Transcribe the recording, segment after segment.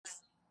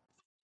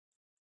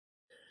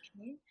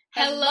Okay.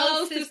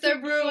 Hello, Sister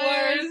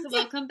Brewers!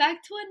 Welcome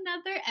back to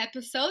another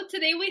episode.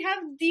 Today we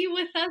have Dee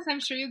with us. I'm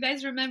sure you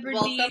guys remember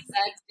Welcome Dee.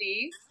 back,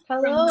 Dee.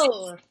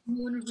 Hello.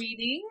 Moon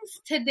readings.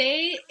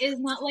 Today is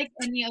not like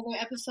any other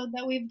episode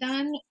that we've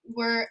done.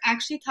 We're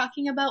actually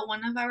talking about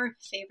one of our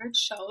favorite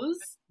shows,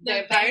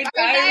 The Vampire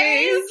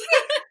Diaries.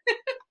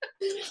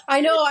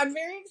 I know. I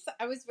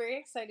was very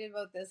excited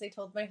about this. I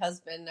told my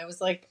husband. I was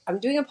like, I'm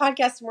doing a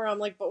podcast tomorrow. I'm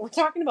like, but we're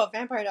talking about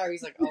Vampire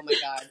Diaries. He's like, oh my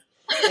god.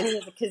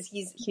 And because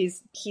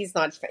he's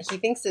not. He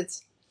thinks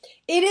it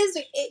is.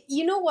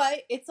 You know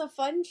what? It's a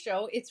fun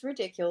show. It's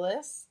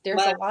ridiculous. There's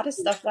a lot of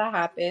stuff that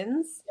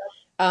happens.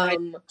 My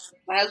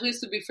husband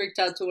used to be freaked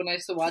out too when I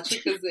used to watch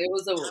it because it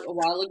was a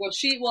while ago.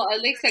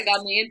 Alexa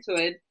got me into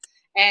it,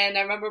 and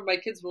I remember my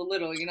kids were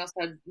little, so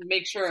I'd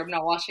make sure I'm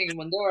not watching it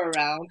when they were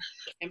around.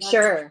 And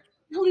sure.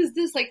 What is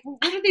this? Like,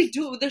 what do they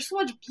do? There's so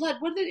much blood.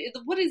 What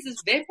is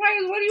this?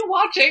 Vampires? What are you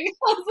watching?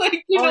 I was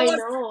like, I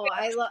know.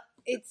 I love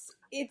it's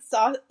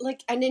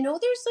like, and I know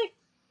there's like.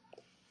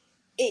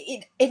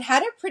 It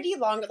had a pretty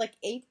long, like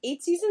eight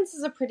seasons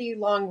is a pretty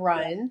long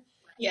run.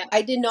 Yeah.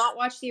 I did not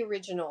watch the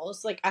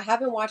originals. Like, I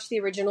haven't watched the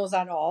originals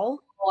at all.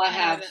 Oh, I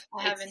have.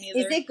 I haven't either.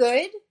 Is it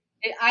good?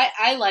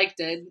 I liked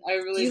it. I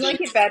really Do you did.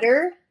 like it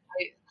better?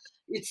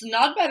 It's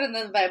not better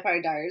than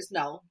Vampire Diaries,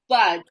 no.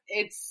 But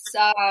it's,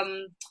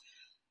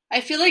 I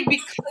feel like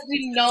because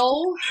you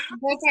know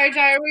Vampire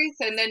Diaries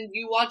and then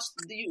you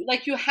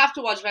have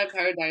to watch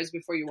Vampire Diaries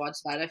before you watch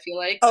that, I feel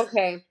like.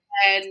 Okay.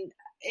 And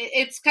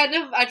it's kind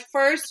of, at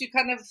first, you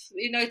kind of,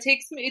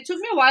 it took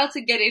me a while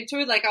to get into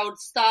it. Like, I would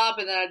stop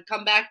and then I'd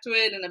come back to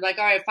it and I'm like,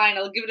 all right, fine,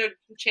 I'll give it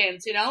a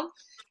chance,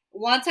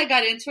 Once I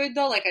got into it,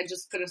 though, like, I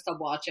just couldn't stop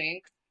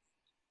watching.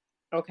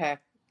 Okay.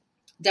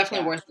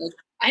 Definitely worth it.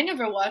 I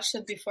never watched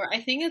it before.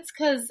 I think it's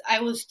because I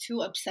was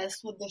too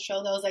obsessed with the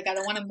show that I was like, I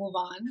don't want to move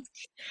on.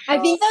 I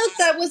think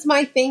that was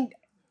my thing.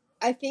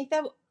 I think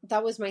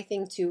that was my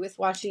thing, too, with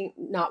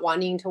not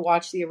wanting to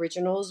watch the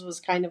originals was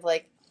kind of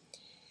like,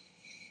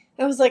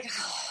 I was like,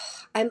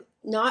 I'm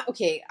not,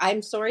 okay,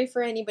 I'm sorry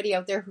for anybody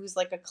out there who's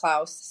like a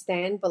Klaus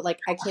stan, but like,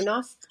 I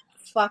cannot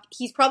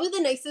he's probably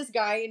the nicest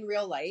guy in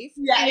real life.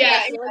 Yeah.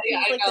 I feel like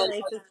he's like the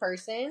nicest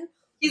person.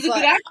 He's a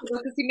good actor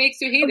because he makes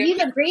you hate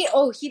him.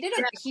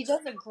 He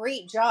does a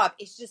great job.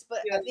 It's just, but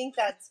I think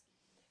that's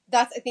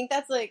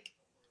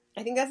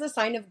a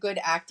sign of good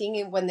acting,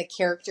 and when the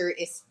character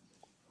is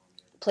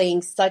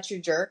playing such a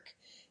jerk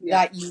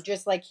that you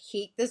just like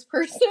hate this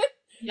person.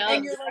 Yeah.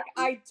 And you're like,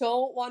 I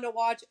don't want to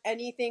watch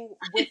anything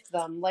with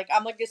them. Like,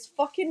 I'm like, this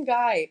fucking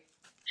guy.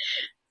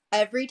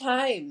 Every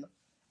time.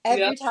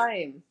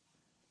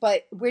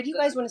 But where do you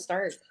guys want to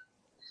start?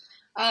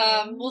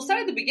 We'll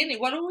start at the beginning.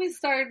 Why don't we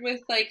start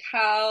with, like,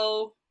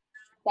 how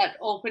that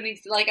opening,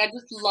 like, I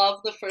just love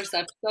the first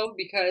episode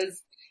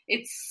because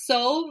it's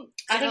so,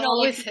 I don't know. It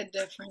always hit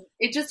different.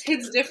 It just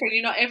hits different.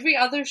 Every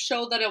other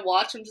show that I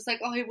watch, I'm just like,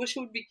 oh, I wish it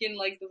would begin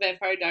like The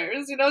Vampire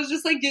Diaries. It's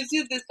just, like, gives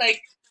you this,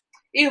 like,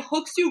 it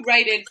hooks you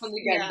right in from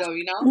the get-go,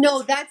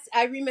 No,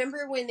 I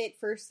remember when it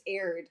first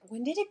aired.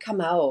 When did it come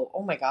out?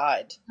 Oh my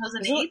god.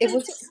 2008? It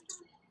was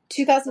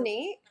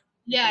 2008?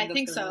 Yeah, I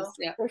think so.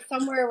 Yeah. Or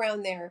somewhere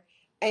around there.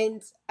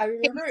 And I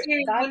remember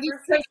that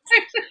first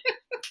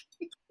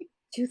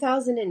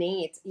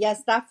 2008.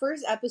 Yes, that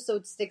first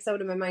episode sticks out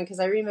in my mind because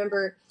I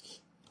remember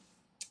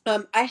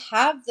I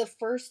have the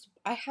first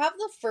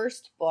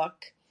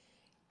book.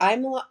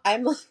 I'm a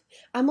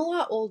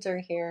lot older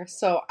here,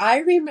 so I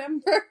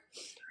remember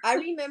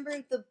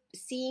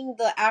seeing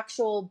the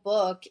actual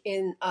book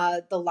in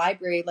the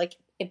library, like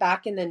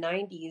back in the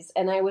 90s,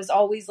 and I was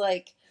always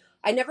like,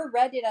 I never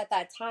read it at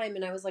that time,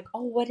 and I was like,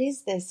 oh, what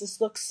is this?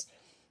 This looks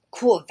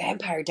cool.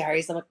 Vampire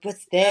Diaries. I'm like,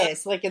 what's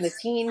this? Like in the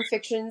teen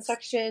fiction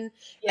section,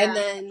 and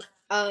then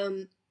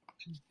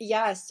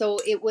so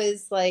it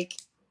was like,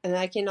 and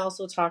I can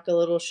also talk a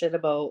little shit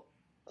about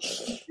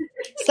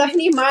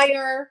Stephanie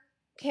Meyer.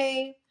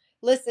 Okay.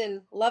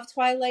 Listen, love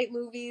Twilight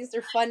movies.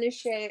 They're fun as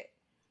shit.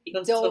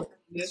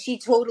 She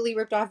totally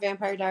ripped off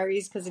Vampire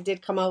Diaries because it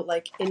did come out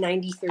like in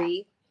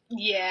 93.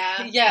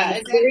 Yeah.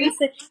 Yeah.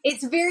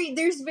 There's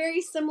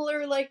very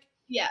similar, like,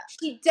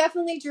 she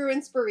definitely drew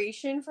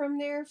inspiration from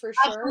there for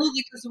sure.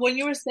 Absolutely, because when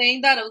you were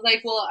saying that, I was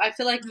like, well, I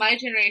feel like my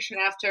generation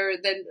after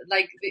then,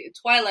 like, the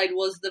Twilight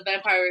was the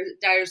Vampire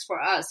Diaries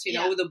for us,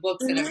 with the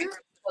books and everything.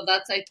 So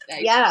that's, I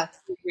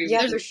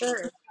for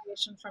sure.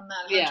 From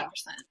that, 100%.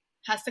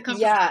 Has to come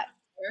from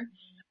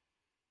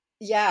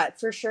Yeah,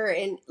 for sure.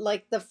 And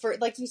like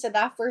like you said,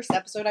 that first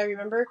episode, I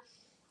remember,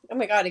 oh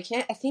my god, I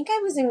think I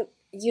was in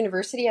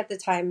university at the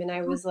time, and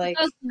I was like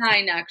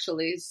 2009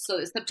 actually.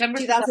 So September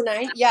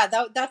 2009. Yeah,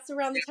 that's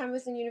around the time I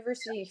was in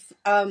university.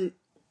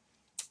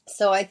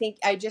 So I think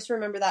I just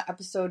remember that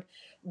episode,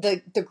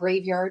 the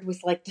graveyard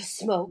with like the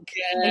smoke,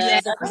 and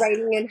she's like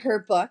writing in her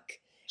book,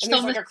 and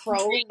there's like a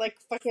crow, like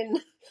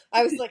fucking.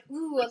 I was like,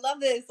 ooh, I love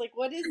this. Like,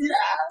 what is this?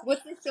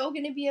 What's the show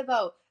going to be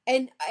about?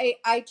 And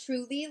I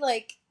truly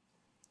like,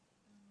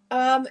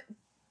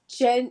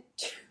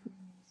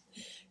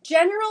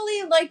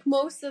 generally like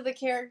most of the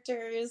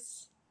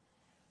characters.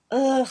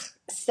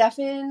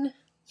 Stefan.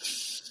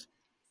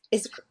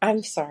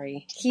 I'm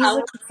sorry. He's I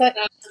like, was a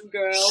Stefan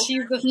girl.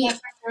 She's the Stefan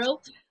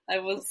girl. I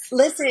was.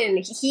 listen,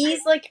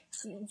 he's like,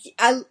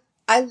 I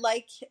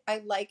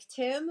liked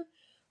him,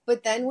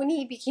 but then when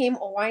he became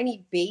a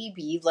whiny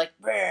baby, like,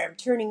 I'm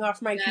turning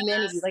off my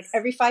humanity. Like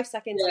every 5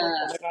 seconds, I'm like,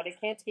 oh my god, I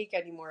can't take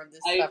any more of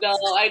this stuff.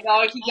 I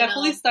know. He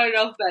definitely started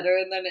off better,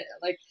 and then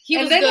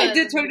it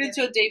did turn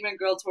into a Damon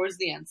girl towards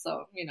the end.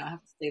 So I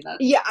have to say that.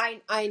 Yeah,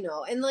 I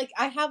know, and like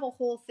I have a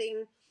whole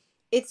thing.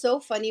 It's so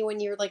funny when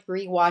you're like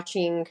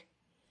rewatching.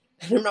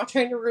 And I'm not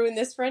trying to ruin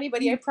this for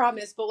anybody, I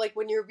promise. But like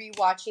when you're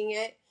rewatching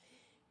it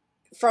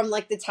from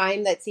like the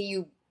time that say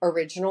you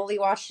originally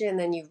watched it and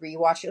then you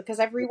rewatch it, because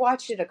I've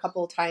rewatched it a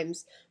couple of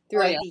times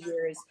throughout the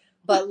years.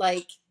 But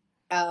like,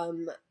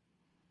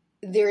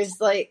 there's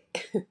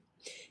like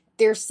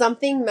there's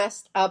something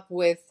messed up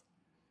with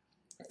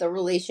the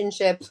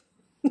relationship.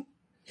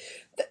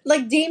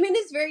 Like Damon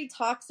is very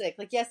toxic.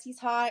 Like yes, he's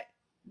hot.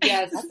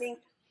 Yes, I think.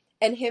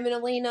 And him and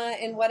Elena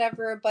and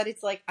whatever, but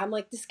it's like, I'm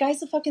like, this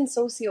guy's a fucking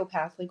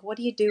sociopath. Like, what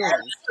are you doing?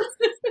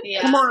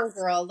 Yeah. Come on,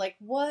 girl. Like,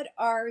 what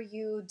are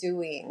you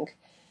doing?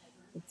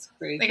 It's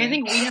crazy. Like, I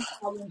think we have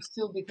problems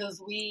too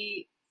because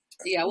we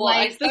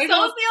like the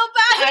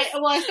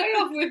sociopath. I started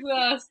off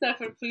with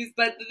Stefan, please,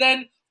 but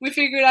then we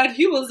figured out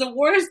he was the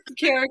worst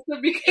character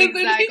because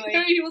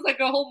then he was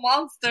like a whole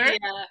monster.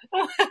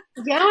 Yeah.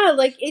 Yeah,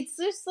 like, it's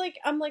just like,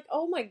 I'm like,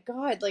 oh my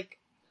god, like,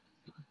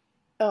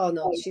 oh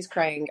no, she's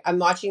crying. I'm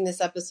watching this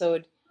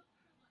episode.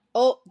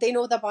 Oh, they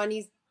know that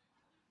Bonnie's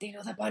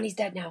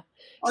dead now.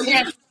 Oh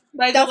yeah,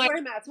 that's where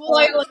I'm at.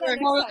 Spoiler alert for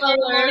everyone.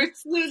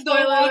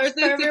 Spoiler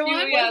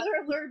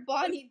alert,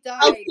 Bonnie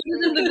died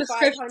in the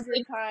description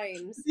 500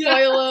 times.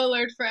 Spoiler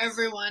alert for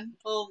everyone.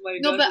 Oh my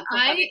god. No, but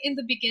in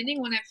the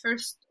beginning, when I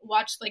first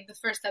watched like the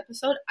first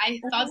episode, I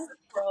thought the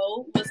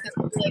crow was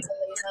gonna be like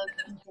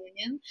Elena's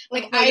companion.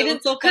 Like I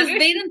didn't, because they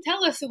didn't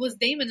tell us it was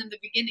Damon in the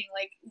beginning.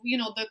 Like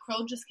the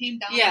crow just came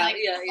down.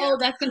 Oh,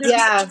 that's gonna be.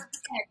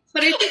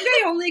 But I think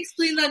they only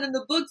explain that in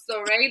the books,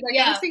 though, right? Like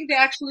I don't think they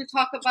actually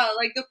talk about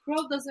like the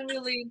crow doesn't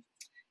really.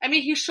 I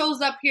mean, he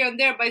shows up here and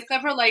there, but it's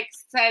never like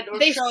said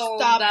or shown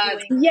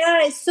that.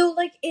 Yeah, so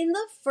like in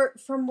the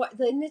from what,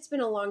 and it's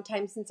been a long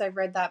time since I've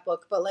read that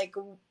book, but like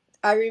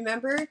I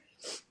remember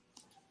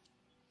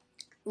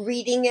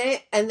reading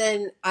it, and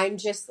then I'm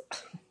just.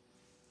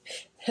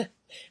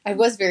 I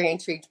was very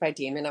intrigued by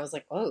Damon. I was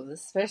like, "Oh,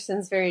 this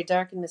person's very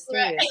dark and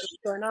mysterious. What's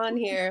going on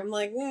here?" I'm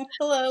like,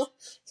 "Hello."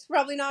 He's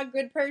probably not a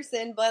good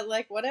person, but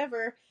like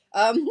whatever.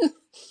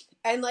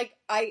 And like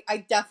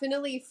I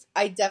definitely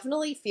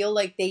feel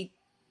like the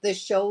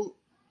show.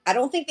 I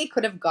don't think they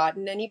could have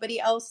gotten anybody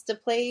else to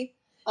play.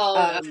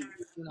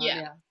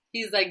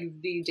 He's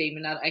like the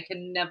Damon. I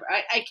can never.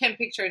 I can't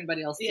picture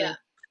anybody else. Yeah.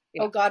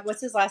 Oh God,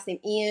 what's his last name?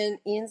 Ian.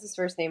 Ian's his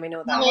first name. I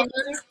know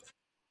that.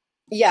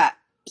 Yeah.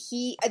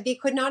 They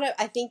could not have.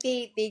 I think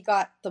they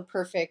got the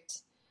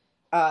perfect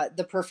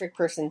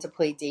person to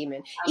play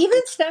Damon.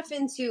 Even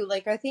Stefan too.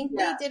 Like I think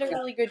they did a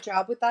really good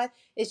job with that.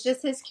 It's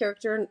just his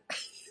character.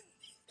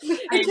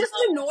 It just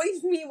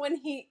annoys me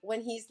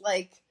when he's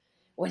like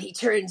when he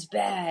turns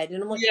bad,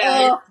 and I'm like,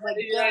 oh my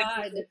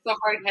god, it's so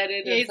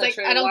hard-headed. Yeah, he's like,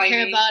 I don't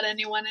care about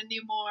anyone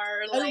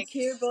anymore. Like, I don't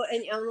care about,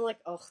 and I'm like,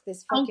 oh,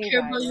 this fucking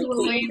guy.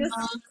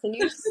 Can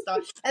you just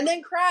stop? And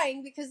then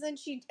crying because then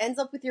she ends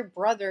up with your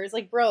brother. It's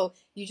like, bro,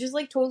 you just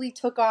like totally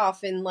took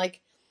off and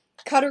like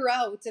cut her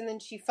out, and then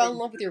she fell in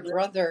love with your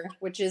brother,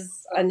 which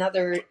is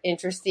another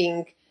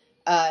interesting,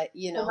 Oh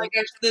my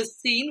gosh, the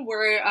scene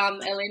where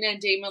Elena and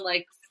Damon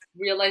like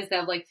realize they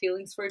have like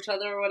feelings for each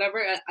other or whatever.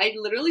 And I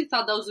literally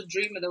thought that was a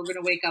dream and they were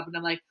gonna wake up, and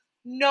I'm like,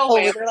 no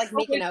way. They're like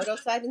making out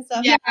outside and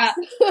stuff. Yeah. I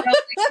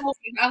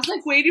was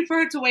like waiting for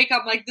her to wake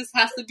up. Like, this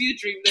has to be a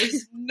dream.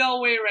 There's no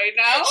way right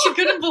now. She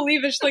couldn't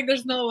believe it. She's like,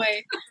 there's no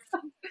way.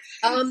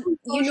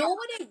 You know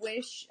what I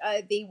wish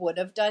they would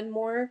have done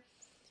more?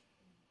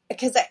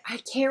 Because I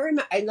can't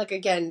remember. Like,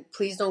 again,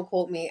 please don't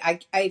quote me.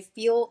 I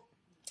feel.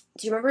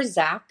 Do you remember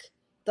Zach?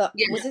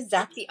 Was it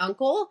Zach the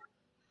uncle?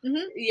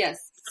 Mm-hmm.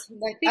 Yes.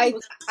 I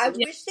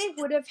wish they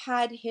would have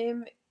had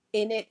him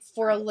in it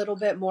for a little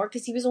bit more,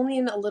 because he was only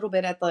in a little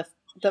bit at the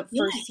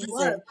first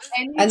season,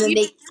 and then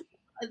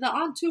the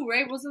aunt too,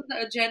 right? Wasn't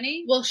that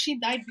Jenny? Well, she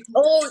died.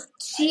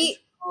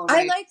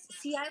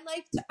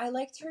 I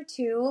liked her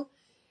too,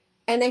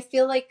 and I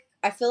feel like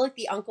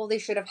the uncle, they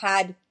should have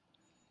had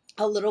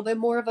a little bit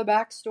more of a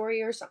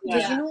backstory or something,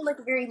 because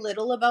like very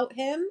little about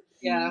him.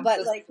 Yeah,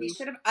 but like they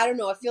should have. I don't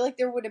know. I feel like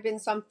there would have been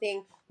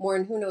something more,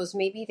 and who knows?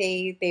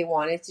 Maybe they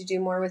wanted to do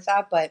more with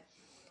that, but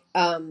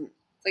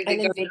like they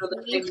got rid of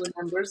the family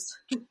members.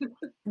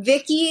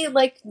 Vicky,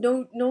 like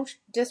no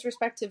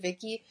disrespect to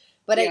Vicky,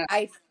 but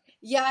I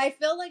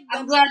feel like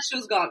I'm glad she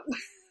was gone.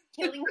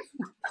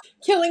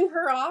 Killing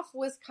her off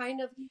was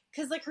kind of,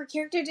 because like her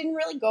character didn't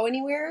really go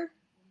anywhere.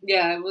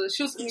 Yeah, well,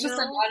 she was just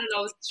like, I don't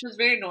know. She was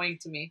very annoying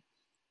to me.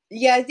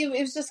 Yeah, it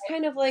was just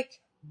kind of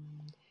like,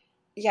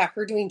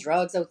 her doing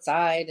drugs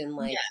outside and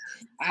like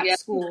at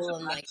school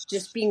and like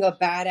just being a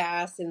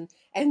badass and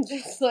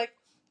just like,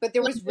 but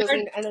there was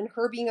really, and then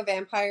her being a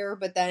vampire,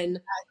 but then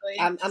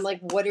I'm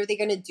like, what are they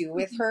going to do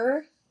with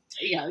her?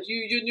 Yeah,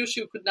 you knew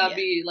she could not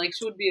be, like,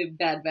 she would be a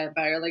bad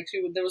vampire. Like,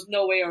 there was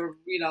no way of,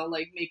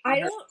 like, making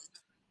her.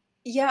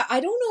 I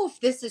don't know if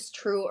this is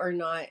true or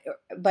not,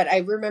 but I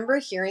remember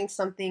hearing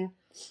something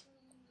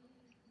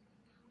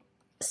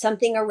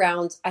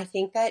around, I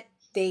think that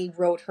they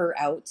wrote her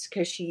out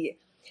because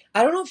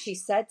I don't know if she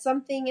said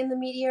something in the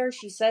media or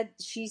she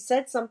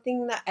said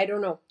something that, I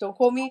don't know, don't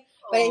quote me,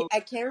 but I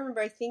can't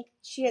remember. I think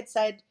she had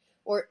said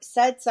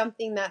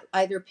something that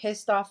either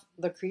pissed off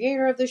the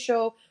creator of the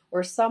show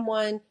or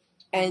someone,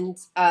 and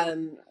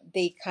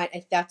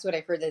that's what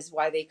I heard is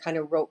why they kind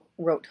of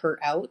wrote her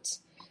out.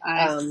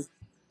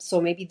 So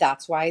maybe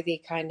that's why they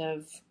kind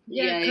of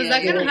because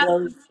that kind of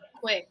happened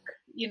quick,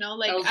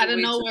 like out of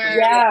nowhere.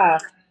 Yeah.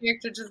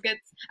 Character just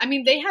gets. I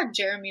mean, they had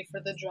Jeremy for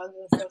the drugs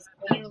and stuff. So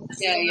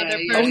they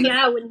didn't Oh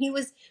yeah, when he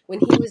was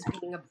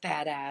being a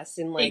badass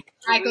and like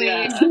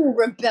rebellious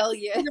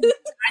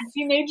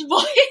teenage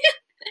boy.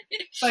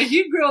 But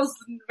he grows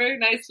very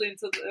nicely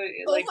into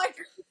like.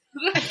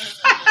 Oh my God.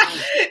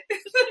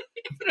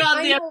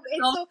 I know,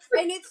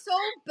 it's so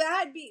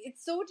bad.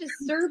 It's so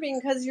disturbing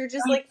because you're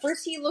just like,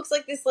 first he looks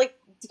like this, like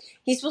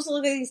he's supposed to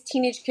look like this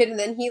teenage kid, and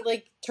then he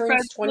like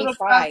turns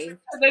 25,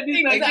 and then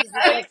he's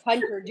like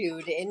hunter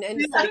dude, and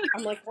it's like,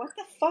 I'm like, what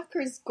the fuck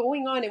is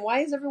going on, and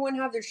why does everyone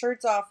have their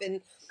shirts off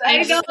and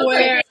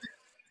underwear?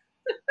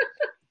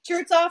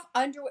 Shirts off,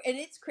 underwear, and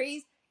it's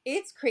crazy.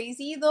 It's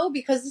crazy though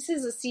because this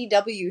is a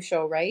CW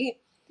show, right?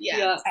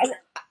 Yeah.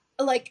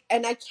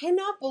 And I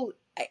cannot believe.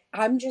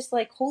 I'm just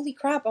like, holy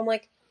crap. I'm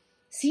like,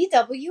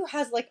 CW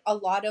has like a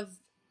lot of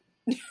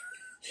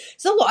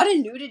it's a lot of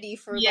nudity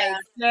for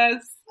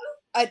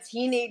a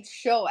teenage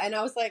show. And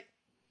I was like,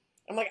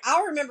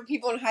 I remember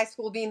people in high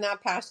school being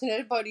that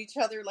passionate about each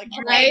other, like,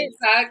 right,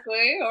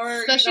 exactly,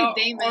 or especially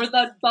Damon, or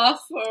that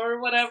buff or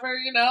whatever,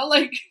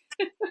 like.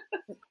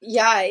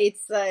 Yeah,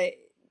 it's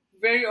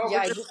very over.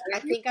 Yeah, I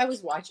think I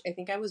was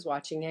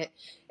watching it,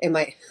 and oh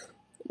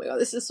my God,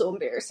 this is so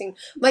embarrassing.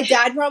 My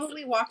dad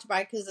probably walked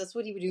by because that's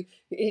what he would do.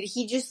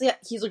 He's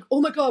like, oh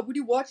my God, what are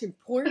you watching,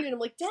 porn? And I'm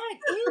like, Dad,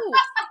 ew,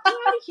 get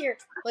out of here.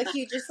 Like,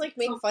 he just like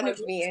made fun of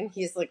me, and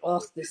he's like,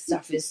 oh, this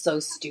stuff is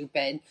so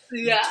stupid.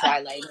 Yeah.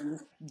 Twilight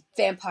and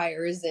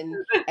vampires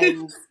and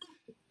I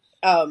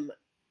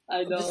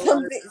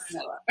know.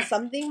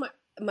 Something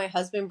my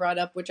husband brought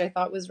up, which I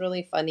thought was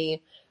really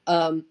funny,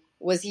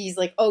 was he's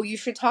like, oh, you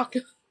should talk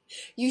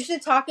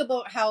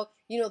about how,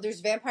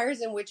 there's vampires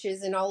and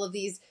witches and all of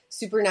these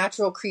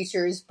supernatural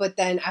creatures, but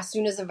then as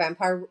soon as a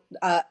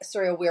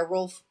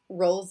werewolf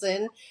rolls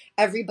in,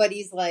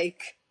 everyone's like,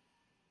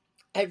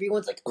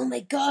 oh my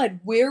God,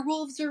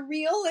 werewolves are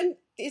real? And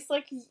it's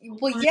like,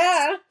 well,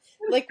 yeah,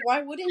 like,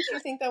 why wouldn't you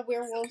think that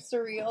werewolves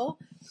are real?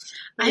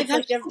 You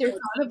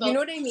know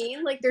what I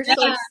mean? Like, they're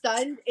so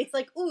stunned. It's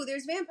like, ooh,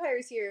 there's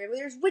vampires here, and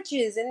there's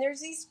witches, and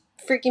there's these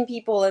freaking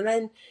people, and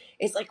then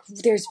it's like,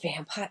 there's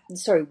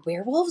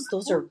werewolves,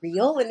 those are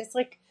real, and it's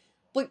like,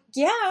 but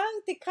yeah,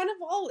 they kind of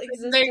all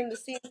exist in the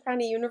same kind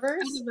of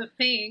universe. Kind of a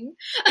thing.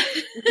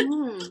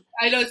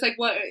 I know, it's like,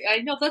 what, I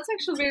know, that's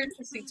actually very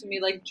interesting to me.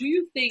 Like, do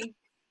you think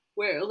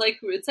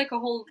it's like a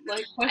whole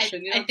like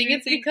question. I think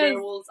it's because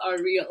werewolves are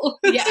real.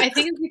 Yeah, I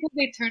think it's because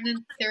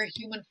they're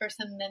human first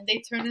and then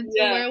they turn into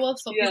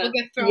werewolves, so people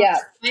get thrown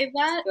by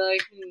that.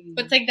 Like,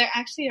 but it's like they're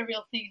actually a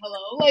real thing.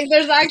 Hello, like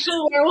there's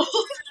actual werewolves.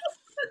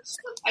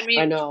 I mean,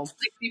 I know.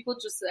 Like people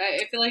just,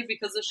 I feel like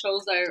because the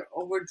shows are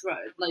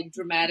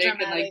dramatic,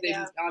 and like they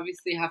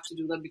obviously have to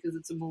do that because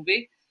it's a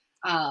movie.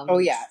 Oh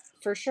yeah,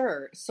 for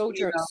sure. So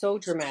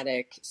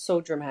dramatic.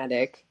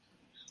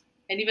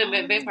 And even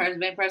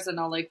vampires are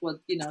not like what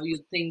you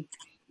think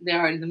they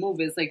are in the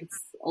movies. Like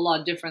it's a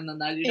lot different than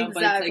that, Exactly.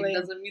 But it's like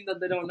doesn't mean that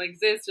they don't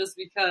exist just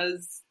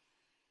because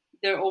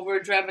they're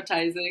over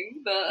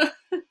dramatizing the.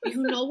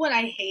 You know what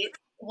I hate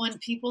when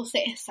people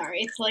say,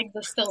 sorry, it's like the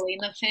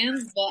Stelena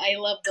fans, but I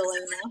love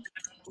Delena.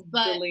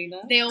 But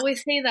they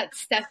always say that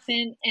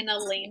Stefan and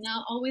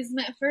Elena always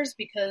met first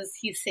because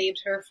he saved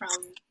her from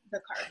the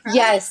car crash.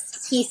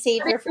 Yes, he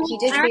saved her. He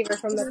did save her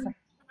from the car.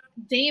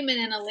 Damon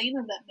and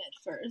Elena that met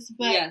first,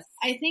 but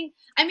I think,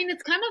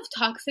 it's kind of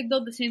toxic though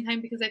at the same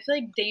time because I feel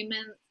like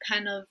Damon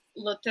kind of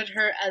looked at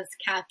her as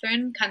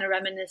Catherine, kind of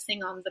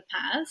reminiscing on the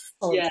past.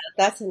 Oh yeah,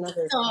 that's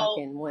another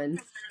fucking one.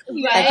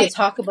 Right? I could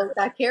talk about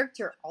that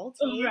character all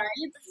day.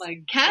 Right?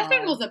 Like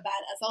Catherine was a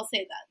badass. I'll say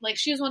that. Like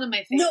she was one of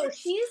my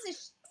favorites.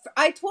 No,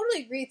 I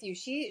totally agree with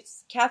you.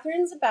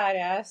 Catherine's a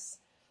badass.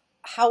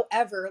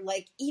 However,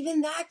 like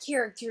even that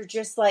character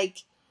just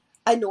like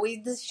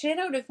annoyed the shit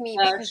out of me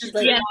because she's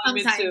like,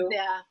 sometimes,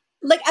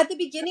 like at the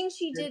beginning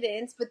she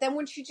didn't, but then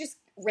when she just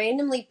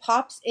randomly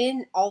pops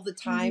in all the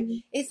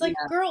time, it's like,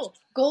 girl,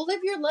 go live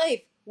your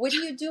life. What are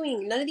you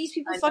doing? None of these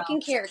people fucking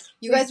care.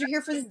 You guys are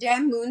here for this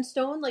damn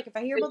moonstone. Like if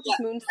I hear about this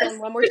moonstone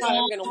one more time,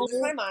 I'm gonna lose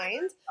my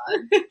mind.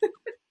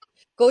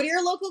 Go to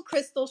your local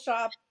crystal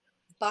shop,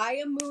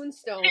 buy a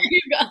moonstone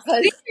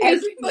because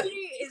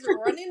everybody is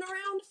running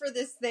around for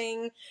this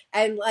thing,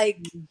 and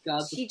like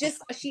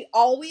she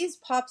always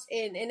pops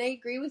in. And I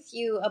agree with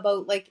you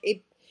about like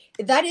it.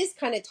 That is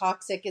kind of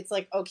toxic. It's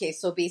like, okay,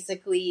 so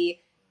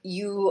basically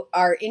you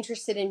are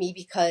interested in me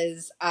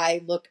because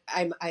I'm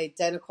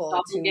identical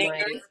to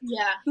my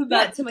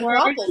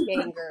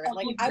doppelganger.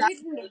 Like I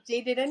wouldn't have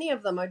dated any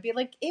of them. I'd be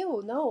like,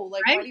 ew, no.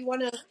 Like, why do you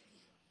want to?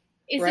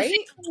 It's the same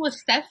thing with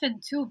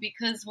Stefan too,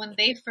 because when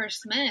they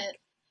first met,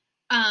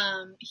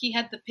 he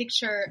had the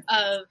picture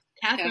of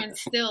Catherine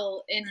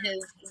still in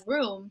his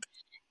room.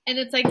 And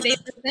it's like they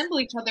resemble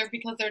each other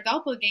because they're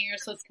doppelgangers,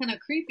 so it's kind of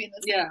creepy in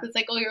the sense. It's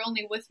like, oh, you're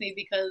only with me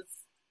because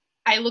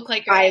I look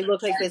like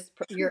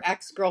your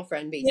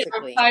ex-girlfriend,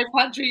 basically.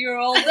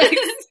 500-year-old.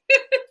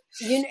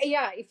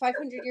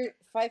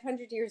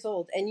 500 years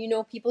old,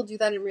 and people do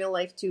that in real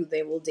life too.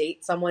 They will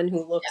date someone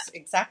who looks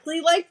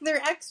exactly like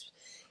their ex.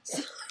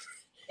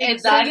 And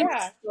that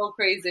is so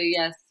crazy.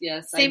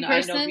 Yes. Same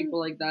person, I know people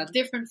like that.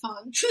 Different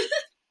font.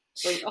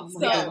 Like, oh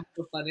my god, that's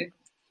so funny.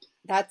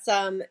 That's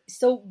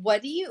so.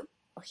 What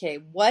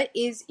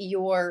is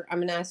your? I'm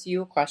gonna ask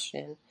you a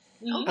question.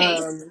 Okay.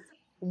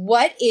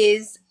 What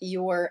is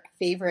your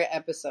favorite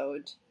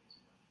episode?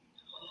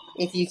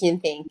 If you can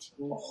think.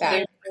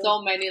 There's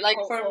so many. Like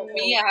for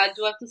me, I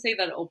do have to say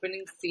that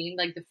opening scene,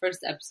 like the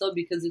first episode,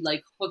 because it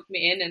like hooked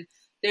me in. And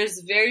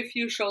there's very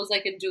few shows I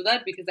can do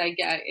that because I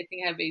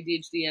think I have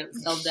ADHD and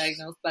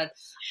self-diagnosed, but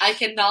I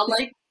cannot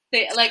like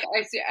say like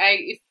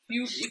if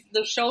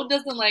the show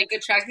doesn't like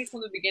attract me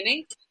from the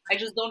beginning, I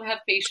just don't have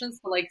patience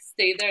to like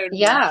stay there. And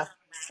watch.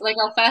 Like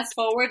I'll fast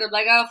forward. I'm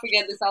like, I'll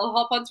forget this. I'll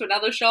hop onto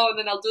another show and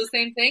then I'll do the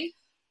same thing.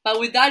 But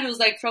with that, it was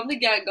like from the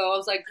get-go, I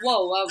was like,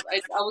 whoa, I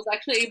was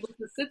actually able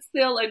to sit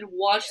still and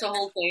watch the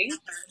whole thing,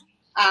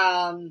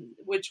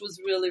 which was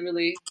really,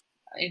 really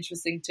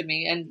interesting to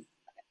me. And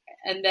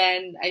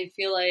then I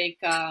feel like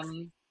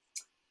if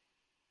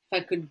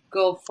I could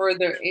go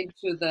further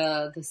into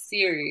the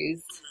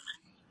series,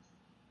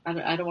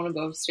 I don't want to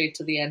go straight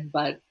to the end,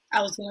 but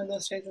I was going to go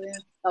straight to the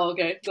end. Oh,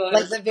 okay. Go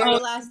ahead. Like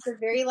the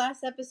very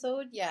last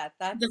episode? Yeah,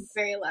 that's... The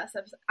very last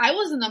episode. I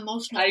was an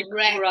emotional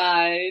wreck. I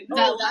cried.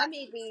 That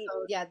made me...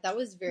 Yeah, that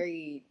was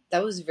very,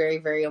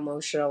 very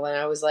emotional. And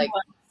I was like...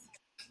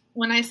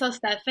 When I saw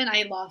Stefan,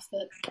 I lost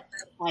it.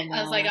 I know.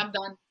 I was like, I'm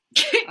done.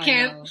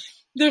 Can't.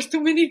 There's too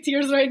many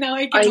tears right now.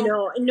 I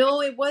know.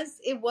 No, it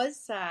was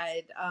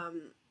sad.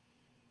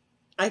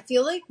 I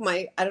feel like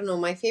my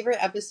favorite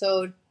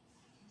episode...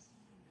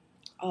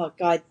 Oh,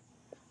 God.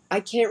 I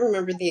can't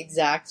remember the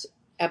exact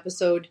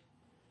episode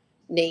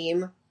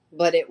name,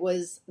 but it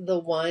was the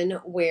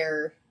one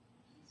where,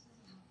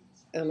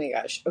 oh my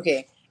gosh.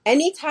 Okay.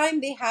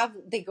 Anytime they have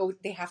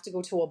to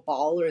go to a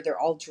ball or they're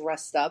all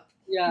dressed up.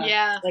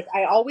 Yeah. Like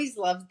I always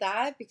loved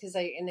that because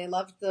I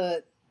loved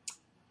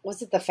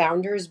was it the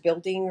Founders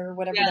building or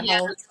whatever the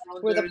hell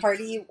where the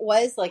party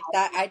was like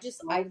that. I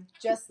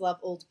just love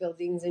old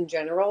buildings in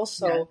general.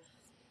 So,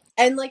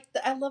 and like,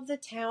 I love the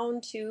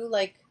town too.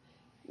 Like,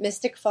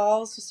 Mystic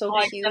Falls was so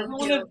cute. I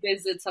want to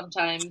visit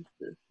sometime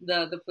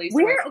the place.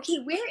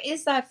 Where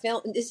is that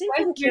film? Is it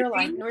in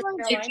Carolina, North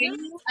Carolina?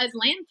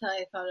 Atlanta,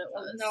 I thought it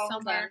was. No,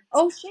 somewhere.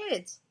 Oh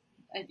shit!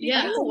 I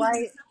don't know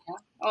why.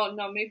 Oh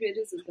no, maybe it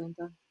is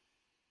Atlanta.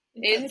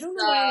 It's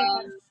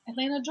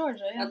Atlanta,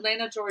 Georgia. Yeah.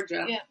 Atlanta,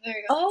 Georgia. Yeah, there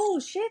you go. Oh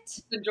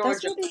shit! In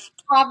Georgia,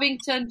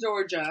 Covington,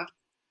 Georgia.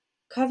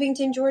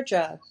 Covington,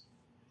 Georgia.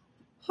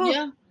 Huh.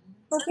 Yeah.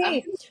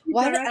 Okay.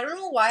 Why? I don't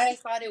know why I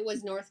thought it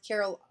was North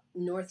Carolina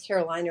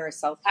or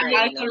South Carolina.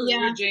 I thought it was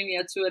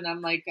Virginia too, and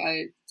I'm like,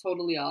 I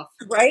totally off.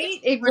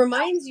 Right? It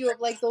reminds you of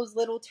like those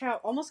little town,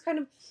 almost kind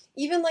of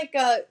even like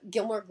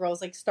Gilmore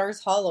Girls, like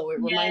Stars Hollow. It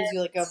reminds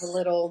you like of a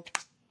little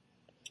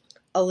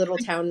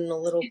town in a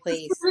little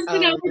place. It's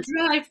an hour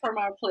drive from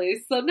our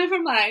place, so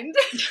never mind.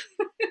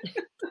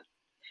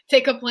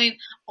 Take a plane.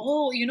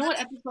 Oh, you know what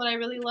episode I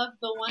really love?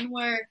 The one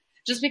where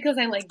just because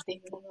I like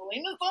Damon and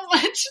Elena so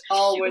much.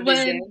 Oh, where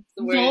they dance?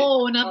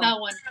 No, not that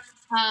one.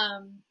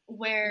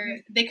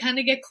 Where they kind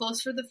of get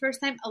close for the first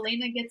time.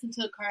 Elena gets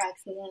into a car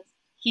accident.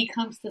 He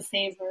comes to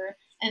save her,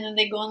 and then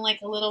they go on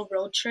like a little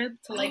road trip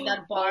to like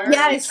that bar.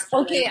 Yes.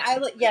 Okay.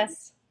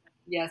 Yes.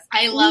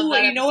 I love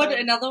that. You know what?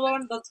 Another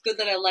one that's good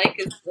that I like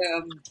is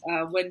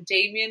when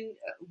Damon.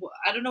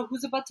 I don't know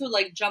who's about to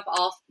like jump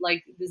off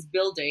like this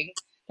building.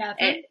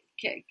 Catherine.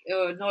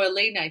 No,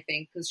 Elena, I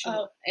think, because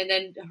and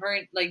then her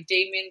like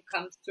Damon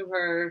comes to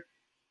her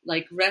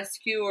like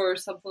rescue or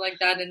something like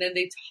that, and then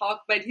they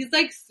talk, but he's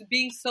like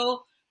being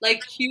so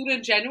like cute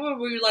and genuine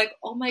where you're like,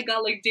 oh my god,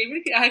 like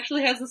Damon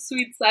actually has a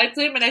sweet side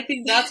to him, and I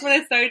think that's when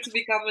I started to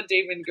become a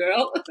Damon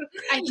girl.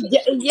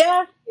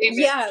 Yeah.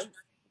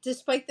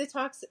 Despite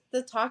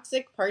the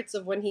toxic parts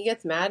of when he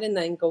gets mad and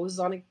then goes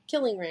on a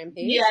killing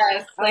rampage.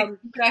 Yes, like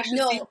you could actually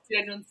see his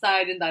genuine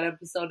side in that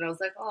episode, and I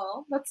was like,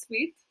 oh, that's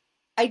sweet.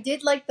 I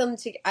did like them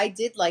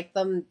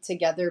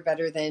together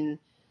better than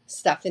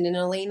Stefan and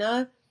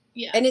Elena.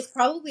 Yeah. And it's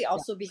probably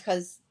also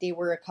because they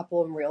were a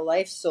couple in real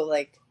life, so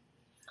like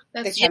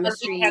the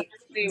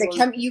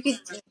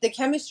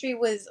chemistry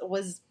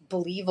was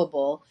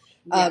believable.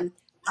 Yeah.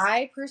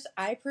 I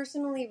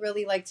personally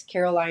really liked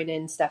Caroline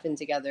and Stefan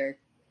together.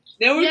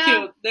 They were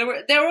cute.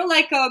 They were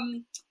like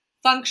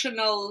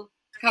functional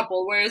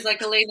couple, whereas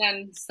like Elena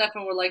and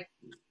Stefan were like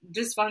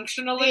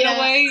dysfunctional in a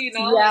way, you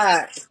know?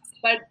 Yeah.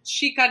 but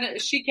she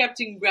kept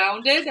him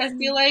grounded. I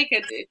feel like,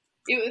 and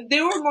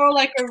they were more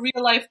like a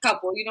real life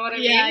couple. You know what I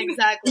mean? Yeah,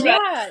 exactly.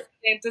 Yeah.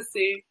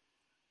 Fantasy.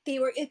 They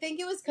were. I think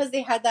it was because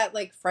they had that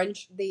like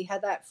French. They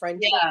had that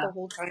friendship the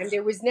whole time.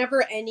 There was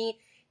never any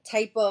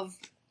type of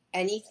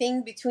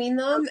anything between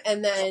them,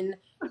 and then,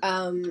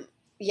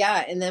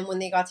 yeah, and then when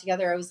they got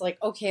together, I was like,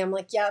 okay, I'm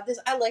like, yeah,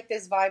 I like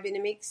this vibe, and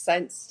it makes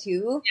sense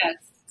too. Yes.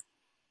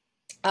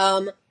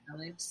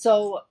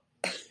 So,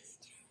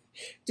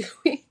 do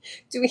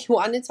we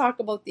want to talk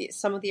about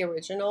some of the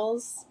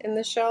originals in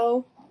the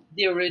show?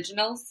 The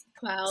originals.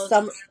 Klaus.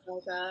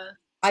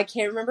 I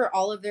can't remember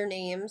all of their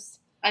naams.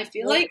 I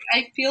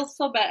feel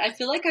so bad. I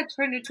feel like I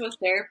turned into a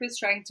therapist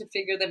trying to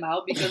figure them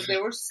out because they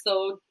were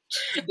so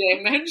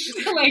damaged.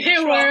 Like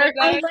they were.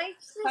 I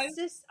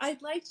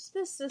liked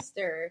the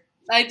sister.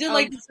 I did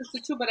like the sister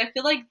too, but I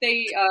feel like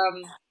they.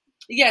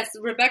 Yes,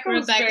 Rebecca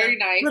was very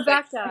nice.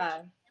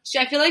 Rebecca.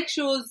 I feel like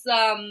she was.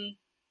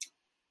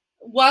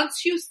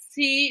 Once you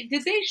see,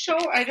 did they show?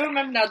 I don't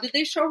remember now. Did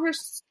they show her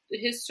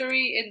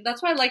history? And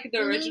that's why I like the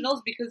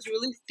originals because you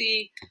really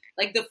see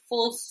like the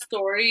full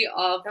story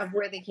of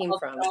where they came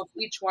from, of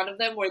each one of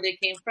them, where they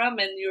came from,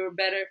 and you're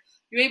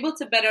able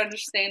to better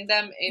understand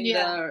them in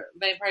the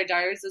Vampire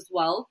Diaries as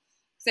well.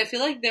 Because I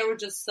feel like they were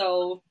just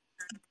so.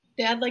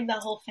 They had like that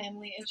whole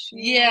family issue.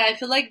 Yeah, I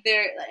feel like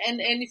they're and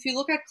if you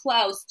look at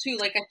Klaus too,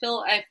 like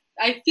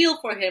I feel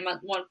for him at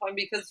one point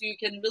because you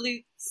can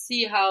really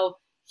see how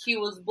he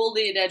was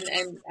bullied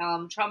and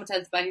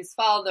traumatized by his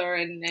father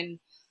and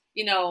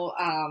you know,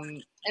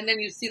 and then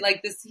you see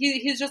like this,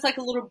 he's just like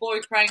a little boy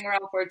crying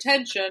around for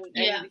attention.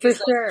 And for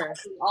sure.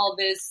 All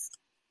this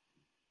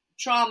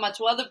trauma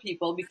to other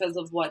people because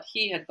of what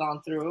he had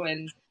gone through,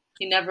 and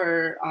he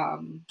never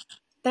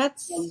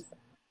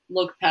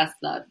looked past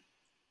that.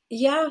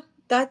 Yeah,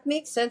 that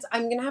makes sense.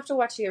 I'm gonna have to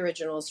watch the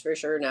originals for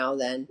sure now.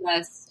 Then,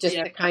 yes, just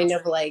to kind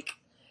of like.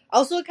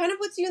 Also, it kind of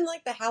puts you in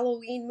like the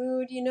Halloween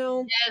mood, you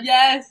know.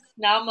 Yes.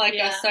 Now I'm like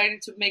I'm starting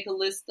to make a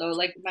list though,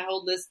 like my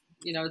whole list.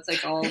 You know, it's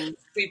like all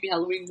creepy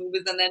Halloween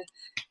movies, and then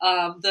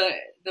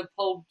the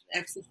Pope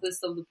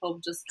Exorcist of the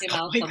Pope just came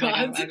out. So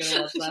I'm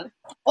gonna watch that.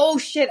 Oh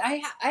shit!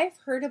 I've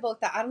heard about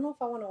that. I don't know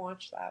if I want to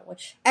watch that one.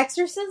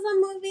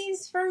 Exorcism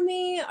movies for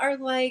me are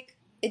like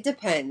it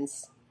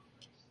depends.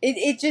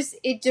 It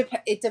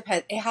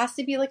depends. It has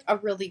to be like a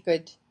really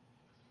good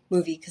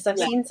movie because I've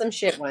seen some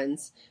shit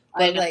ones.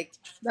 But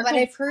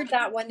I've heard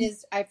that one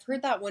is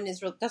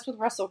real. That's with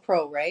Russell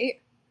Crowe,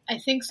 right? I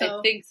think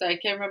so. I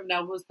can't remember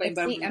now who's playing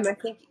by.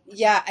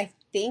 I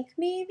think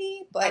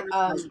maybe, but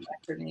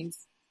her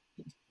names.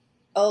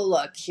 Oh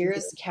look,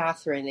 here's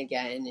Catherine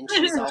again, and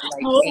she's all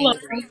like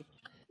angry.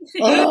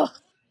 Oh,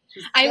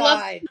 I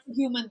love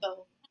human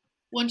though.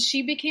 When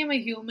she became a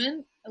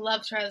human, I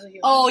loved her as a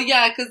human. Oh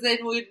yeah, because then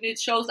it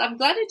shows. I'm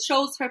glad it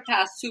shows her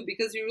past too,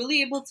 because you're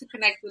really able to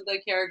connect with the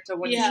character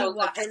when it shows.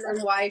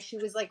 And why she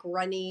was like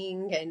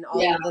running and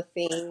all of the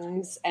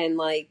things, and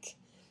like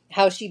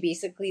how she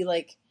basically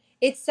like.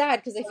 It's sad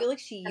because I feel like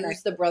she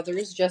used the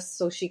brothers just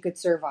so she could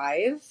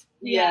survive.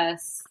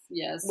 Yes.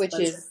 Which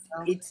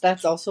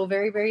that's also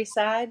very, very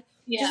sad.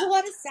 Yeah. There's a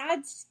lot of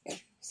sad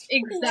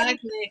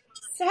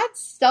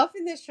stuff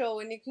in this show,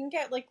 and it can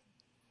get like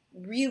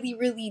really,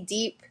 really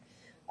deep.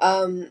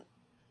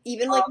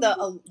 Even like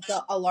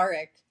the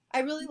Alaric.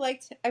 I really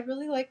like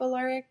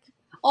Alaric.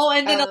 Oh,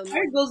 and then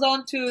Alaric goes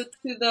on to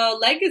the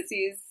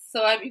Legacies.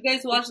 So have you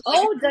guys watched?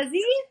 Oh, does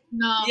he?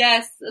 No.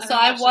 Yes. So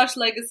I've watched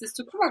Legacies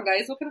too. Come on,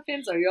 guys. What kind of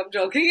fans are you? I'm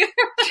joking.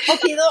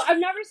 Okay, though I've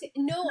never seen.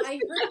 No, I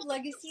heard of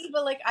Legacy,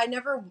 but like I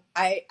never.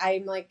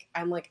 I'm like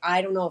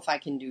I don't know if I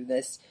can do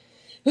this.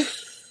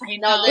 I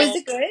know. Was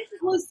it good?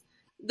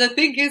 The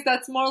thing is,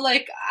 that's more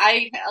like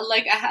I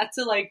had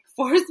to like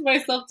force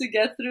myself to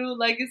get through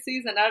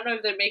Legacies, and I don't know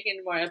if they're making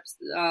any more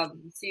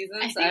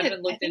seasons. I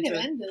haven't looked into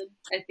it. Ended.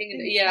 I think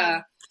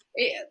yeah.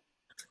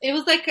 It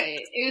was like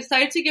it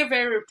started to get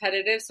very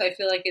repetitive, so I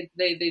feel like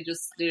they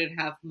just didn't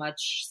have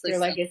much. They're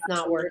like it's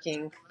not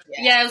working.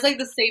 Yeah, it was like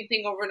the same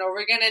thing over and over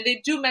again, and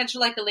they do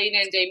mention like Elena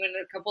and Damon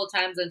a couple of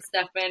times, and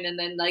Stefan, and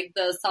then like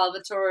the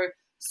Salvatore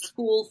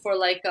school for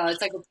like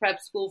it's like a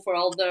prep school for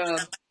all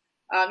the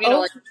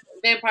like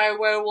vampire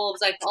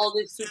werewolves, like all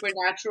these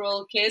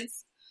supernatural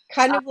kids.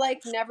 Kind of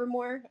like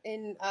Nevermore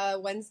in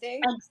Wednesday.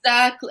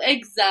 Exactly.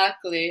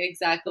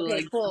 Okay,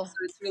 like, cool. So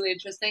it's really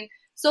interesting.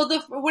 So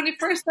when it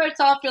first starts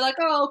off, you're like,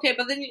 oh, okay.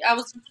 But then I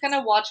was kind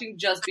of watching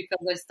just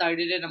because I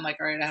started it. I'm like,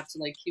 all right, I have to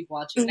like keep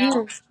watching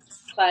now.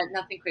 But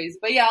nothing crazy.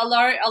 But yeah,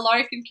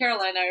 Alaric and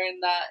Caroline are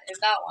in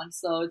that one.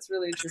 So it's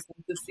really interesting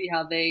to see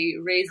how they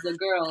raise the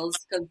girls,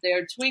 because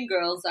their twin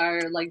girls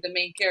are like the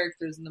main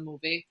characters in the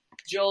movie.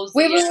 Josie.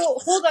 Wait,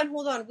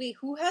 hold on. Wait,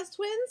 who has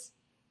twins?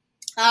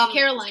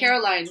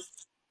 Caroline.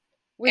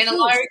 With and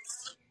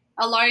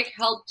Alaric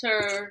helped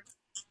her.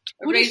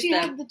 Who did she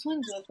have the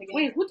twins with again?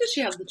 Wait, who did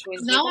she have the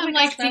twins with? Now I'm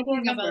like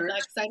thinking about that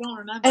because I don't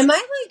remember. Am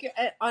I like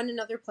on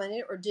another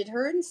planet, or did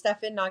her and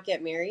Stefan not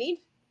get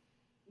married?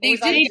 They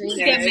did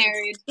get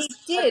married. They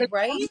did,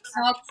 right?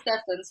 Not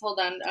Stefan's. Hold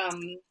on.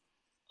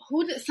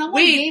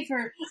 Someone gave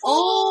her? It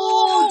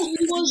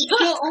was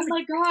oh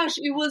my gosh!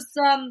 It was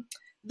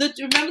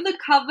remember the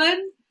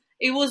coven?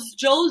 It was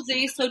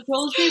Josie. So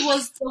Josie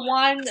was the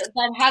one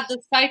that had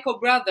the psycho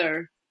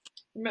brother.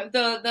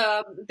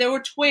 They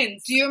were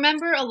twins. Do you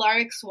remember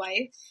Alaric's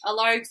wife?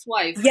 Alaric's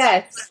wife.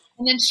 Yes.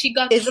 And then she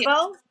got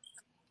Isabel.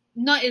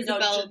 Not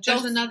Isabel.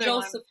 There's another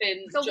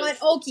Josephine. The one.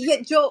 Okay,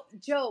 yeah, Joe,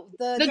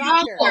 the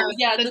doctor. Oh,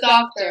 yeah, the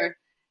doctor.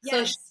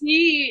 Yes. So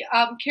she,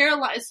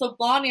 Caroline. So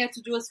Bonnie had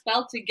to do a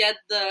spell to get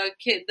the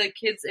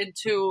kids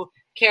into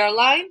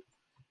Caroline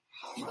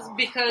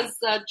because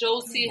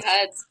Josie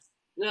had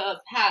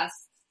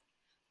passed.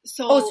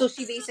 So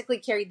she basically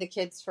carried the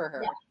kids for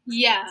her.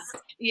 Yeah.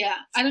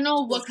 I don't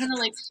know what kind of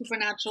like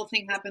supernatural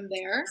thing happened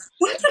there.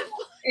 What the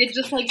fuck? It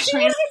just like You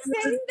know what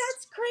I'm saying?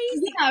 That's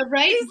crazy. Yeah,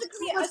 right?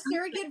 Basically a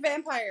surrogate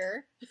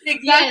vampire.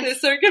 Exactly,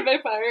 surrogate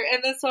vampire.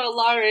 And then so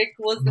Alaric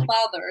was the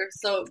father.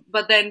 So,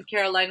 but then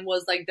Caroline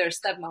was like their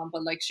stepmom,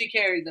 but like she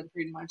carried them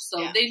pretty much.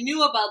 So they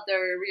knew about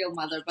their real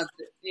mother, but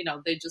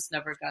they just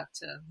never got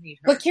to meet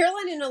her. But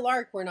Caroline and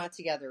Alaric were not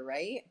together,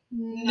 right?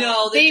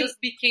 No, they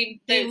just became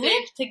they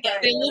lived together.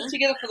 They lived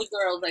together for the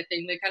girls. I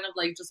think they kind of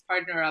like just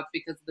partner up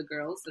because of the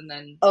girls, and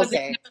then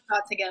they never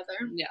got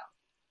together. Yeah.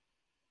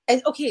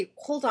 And okay,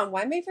 hold on.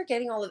 Why am I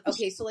forgetting all of?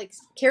 Okay, so like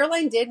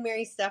Caroline did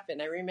marry Stefan.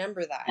 I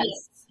remember that.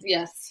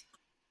 Yes.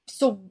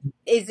 So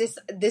is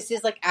this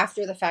is like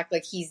after the fact?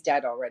 Like he's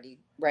dead already,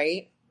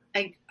 right?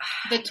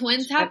 The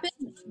twins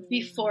happened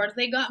before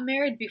they got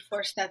married.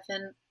 Before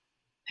Stefan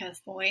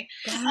passed away.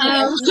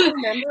 I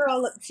remember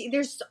all.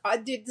 There's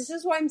this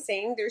is why I'm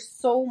saying there's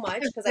so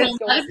much because I don't.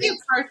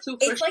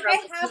 It's like I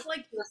have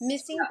like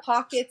missing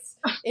pockets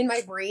in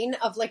my brain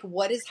of like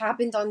what has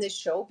happened on this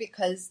show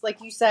because,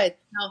 like you said,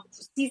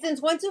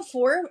 seasons 1 to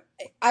 4,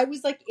 I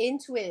was like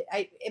into it.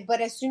 But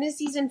as soon as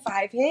season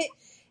 5 hit,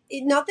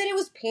 not that it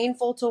was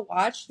painful to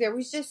watch. There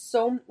was just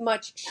so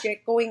much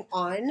shit going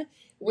on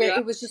where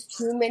it was just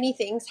too many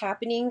things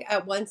happening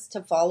at once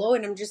to follow,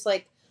 and I'm just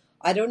like.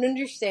 I don't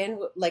understand.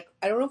 Like,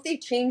 I don't know if they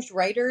changed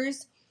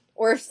writers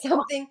or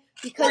something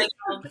because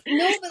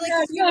no, but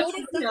like you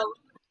notice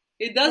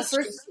it does.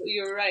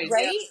 You're right.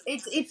 Right? Yeah.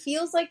 It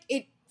feels like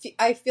it.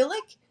 I feel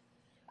like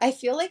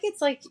it's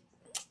like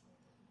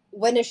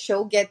when a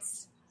show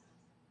gets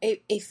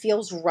it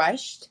feels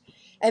rushed,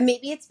 and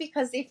maybe it's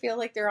because they feel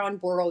like they're on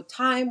borrowed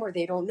time or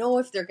they don't know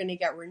if they're going to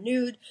get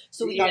renewed.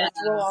 So we got to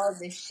throw all of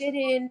this shit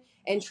in.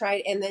 And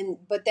tried,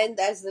 but then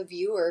as the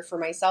viewer, for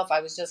myself,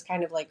 I was just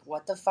kind of like,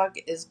 what the fuck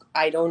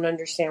I don't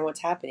understand what's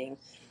happening.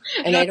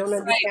 And I don't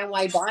understand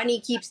why Bonnie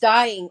keeps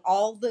dying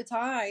all the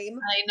time.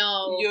 I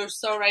know. You're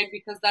so right,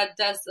 because that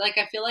does, like,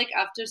 I feel like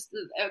after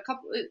a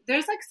couple,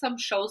 there's like some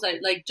shows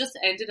that like just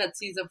ended at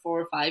season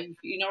 4 or 5,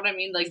 you know what I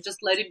mean? Like,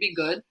 just let it be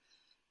good.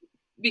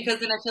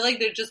 Because then I feel like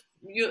they're just,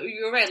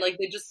 you're right, like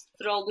they just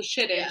throw all the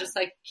shit in and just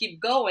like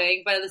keep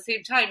going, but at the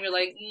same time you're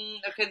like,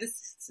 okay,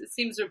 this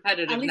seems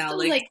repetitive. At least now. It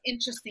was like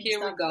interesting. Here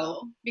we go.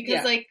 Though,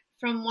 because like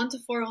from 1 to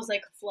 4 it was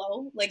like a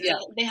flow. Like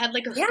they had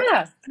like a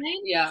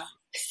flow.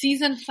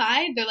 Season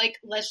 5, they're like,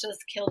 let's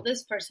just kill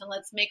this person.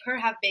 Let's make her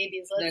have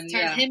babies. Let's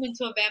turn him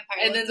into a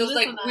vampire. And then those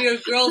like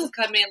weird girls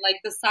come in, like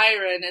the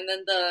siren, and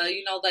then the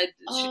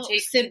she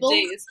takes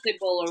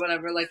Sybil or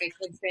whatever. Like I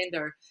can't stand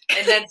her.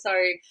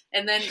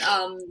 And then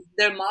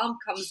their mom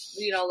comes,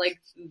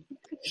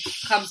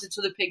 comes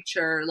into the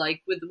picture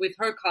like with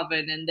her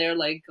coven, and they're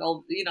like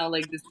all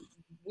like this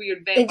weird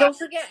vampire. And don't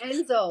forget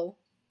Enzo.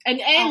 And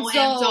Enzo.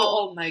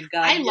 Oh my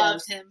god, I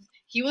loved him.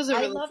 He was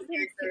I loved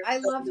him too. I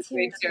loved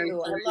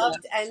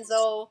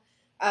Enzo.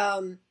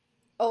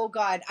 Oh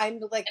God,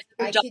 I'm like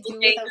I could do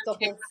without the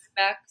whole.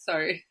 Back.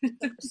 Sorry.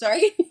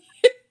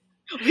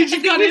 We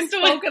just got into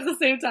it at the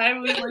same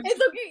time. It's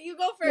okay. You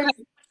go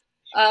first.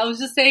 I was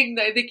just saying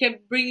that they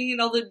kept bringing in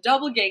all the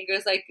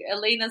doppelgangers, like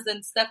Elena's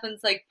and Stefan's,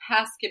 like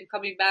past him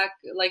coming back,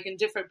 like in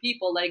different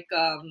people, like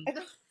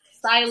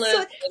Silas. So,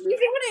 you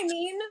see what I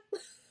mean?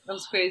 That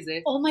was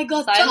crazy. Oh my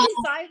god, Silas.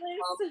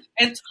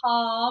 And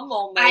Tom.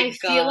 Oh my god. I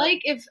feel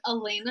like if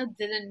Elena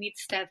didn't meet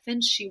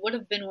Stefan, she would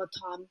have been with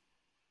Tom.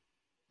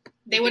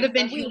 They would have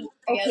been.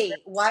 Okay,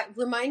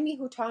 remind me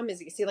who Tom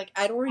is. See, like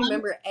I don't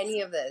remember any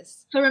of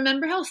this. So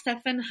remember how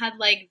Stefan had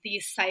like the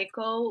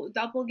psycho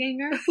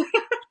doppelganger?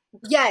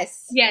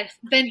 Yes.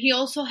 Then he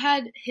also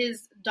had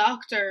his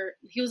doctor.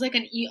 He was like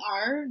an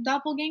ER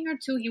doppelganger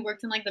too. He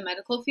worked in like the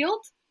medical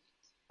field.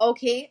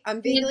 Okay,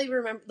 I'm vaguely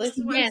remember. This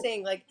is what I'm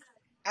saying. Like.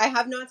 I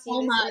have not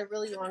seen this in a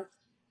really long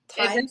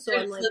time, so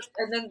I'm like...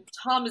 And then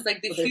Tom is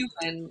like the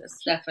human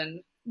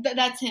Stefan.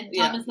 That's him.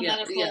 Tom is the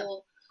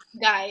medical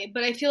guy.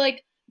 But I feel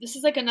like this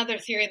is like another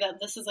theory that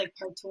this is like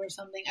part 2 or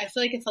something. I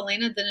feel like if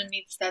Elena didn't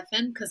meet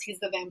Stefan, because he's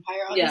the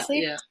vampire,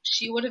 obviously,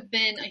 she would have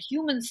been a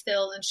human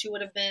still, and she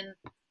would have been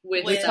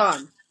with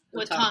Tom.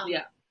 With Tom.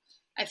 Yeah.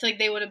 I feel like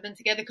they would have been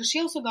together, because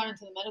she also got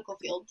into the medical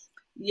field.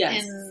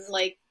 Yes.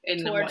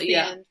 Towards the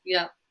end.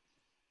 Yeah.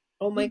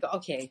 Oh my god,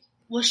 okay.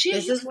 Well,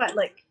 this is what,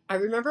 like, I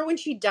remember when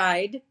she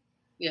died.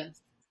 Yes.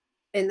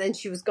 And then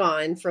she was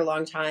gone for a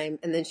long time,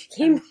 and then she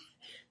came.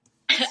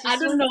 I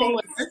don't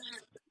know.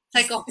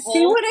 It's like a whole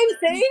See what I'm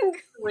saying?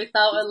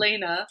 without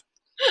Elena.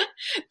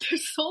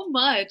 There's so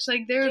much.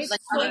 Like there's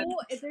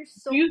There's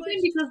so Do you much.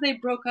 think because they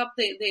broke up,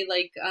 they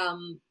like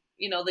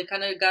they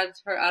kind of got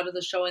her out of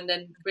the show and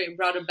then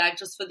brought her back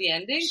just for the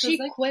ending? She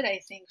quit. I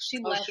think she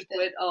left. She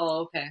quit.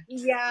 Oh, okay.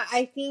 Yeah,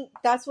 I think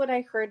that's what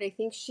I heard. I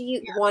think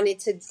she wanted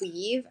to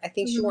leave. I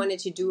think she wanted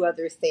to do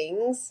other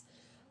things,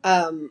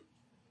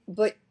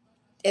 but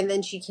and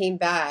then she came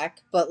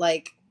back. But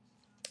like,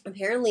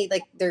 apparently,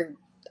 like they're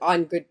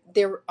on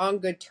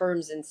good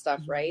terms and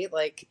stuff, right?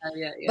 Like,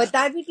 yeah. But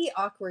that would be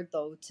awkward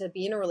though, to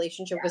be in a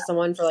relationship with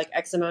someone for like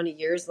X amount of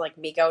years, like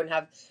make out and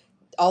have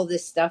all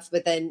this stuff,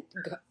 but then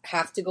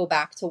have to go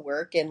back to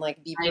work and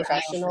like be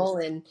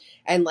professional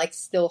and like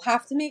still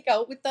have to make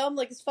out with them.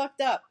 Like, it's fucked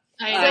up.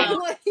 I know.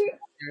 Like,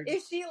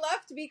 if she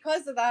left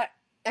because of that,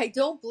 I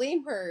don't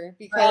blame her,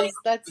 because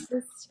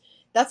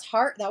that's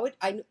hard. That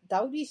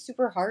would be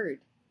super hard.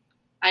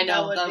 I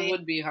know that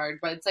would be hard,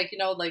 but it's like,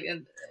 like,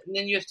 and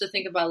then you have to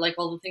think about like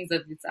all the things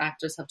that these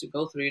actors have to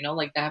go through,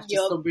 like they have to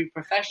still be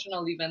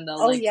professional, even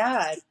though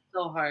it's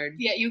so hard.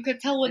 Yeah, you could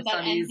tell with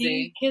that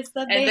ending kiss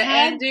that and they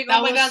had. Ending, that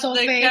oh my god, so the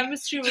fake.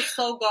 chemistry was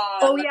so gone.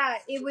 Oh yeah,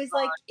 it was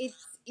like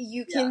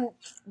you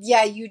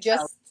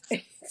just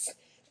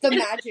the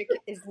magic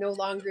is no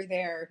longer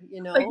there.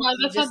 Like,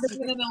 that's not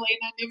different than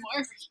Elena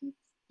anymore.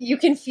 You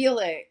can feel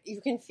it. You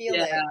can feel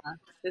it.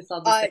 It's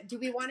all the same. Do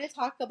we want to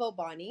talk about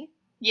Bonnie?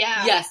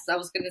 Yeah. Yes, I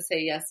was going to say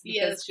yes,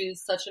 because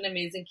she's such an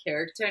amazing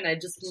character, and I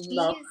just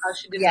love how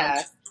she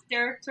develops the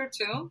character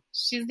too.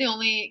 She's the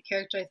only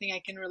character I think I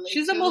can relate to.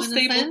 She's the most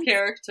stable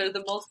character,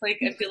 the most like,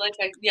 I feel like,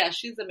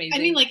 she's amazing. I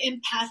mean, like,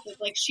 empathic.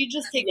 Like, she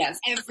just takes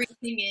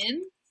everything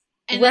in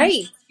and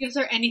then gives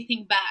her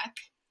anything back.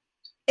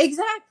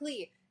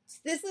 Exactly.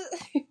 This is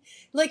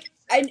like,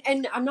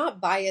 and I'm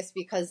not biased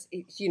because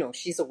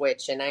she's a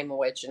witch and I'm a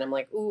witch and I'm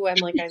like, ooh, I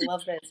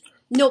love this.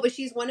 No, but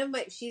she's one of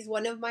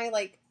my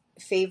like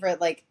favorite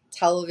like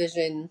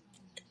television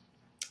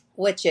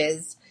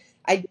witches.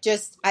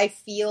 I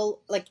feel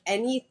like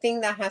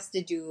anything that has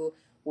to do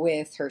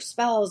with her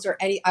spells or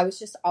I was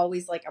just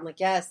always like, I'm like,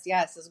 yes,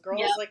 this girl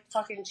is like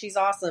fucking, she's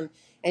awesome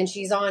and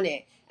she's on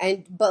it.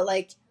 But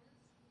like,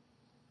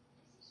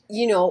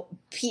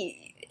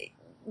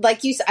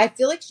 like you said, I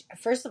feel like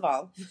first of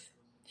all,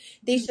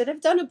 they should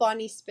have done a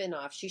Bonnie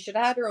spin-off. She should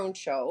have had her own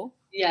show.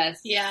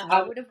 Yes. Yeah.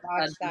 I would have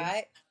watched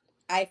that.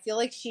 I feel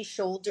like she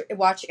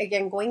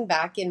going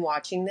back and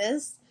watching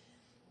this.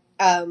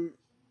 Oh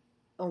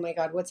my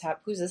god, what's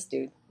happening? Who's this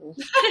dude?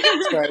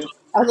 Sorry.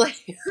 I'm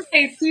like,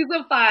 hey,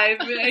 season 5,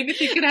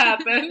 anything could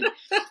happen.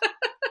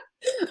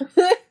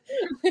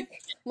 I'm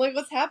like,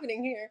 what's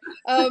happening here?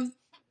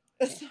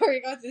 Sorry,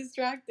 I got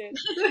distracted.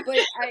 But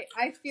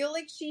I feel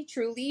like she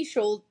truly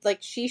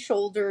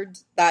shouldered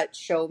that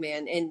show,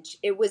 man. And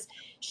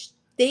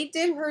they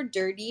did her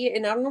dirty.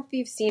 And I don't know if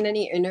you've seen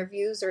any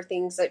interviews or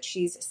things that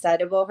she's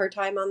said about her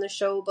time on the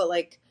show, but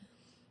like,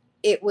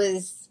 it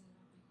was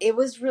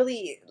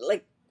really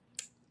like,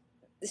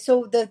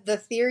 so the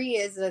theory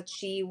is that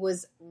she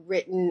was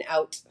written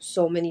out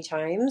so many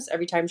times,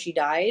 every time she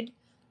died.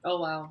 Oh,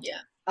 wow.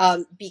 Yeah.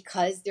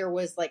 Because there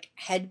was like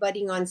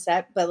headbutting on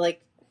set, but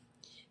like,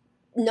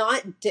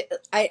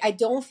 I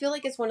don't feel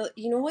like it's one of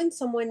when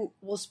someone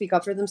will speak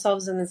up for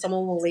themselves and then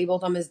someone will label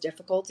them as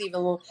difficult, even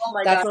though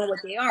that's not what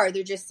they are.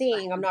 They're just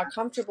saying, I'm not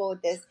comfortable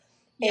with this.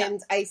 Yeah.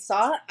 And I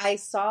saw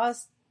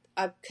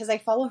because I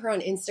follow her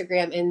on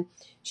Instagram, and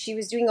she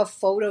was doing a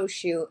photo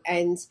shoot,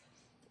 and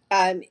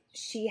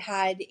she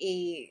had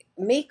a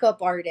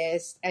makeup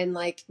artist and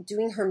like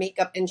doing her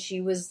makeup, and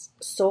she was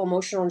so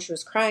emotional and she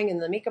was crying,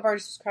 and the makeup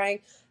artist was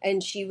crying,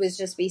 and she was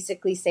just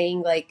basically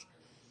saying like,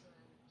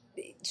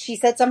 she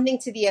said something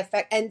to the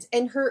effect,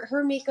 and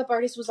her makeup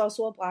artist was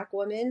also a Black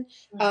woman.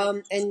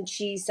 And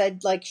she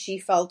said like she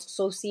felt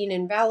so seen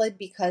and valid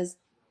because,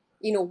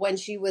 when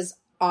she was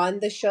on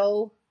the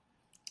show,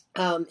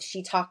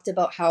 she talked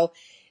about how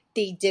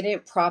they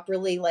didn't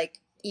properly, like,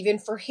 even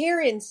for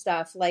hair and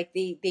stuff, like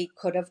they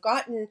could have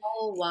gotten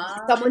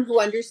someone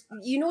who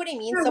understands, you know what I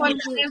mean? Sure, someone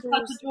who understands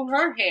how to do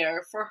her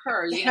hair for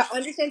her.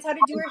 Understands how to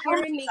do her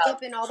hair and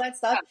makeup and all that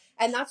stuff.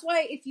 And that's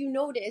why, if you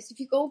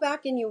go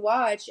back and you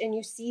watch and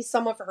you see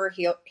some of her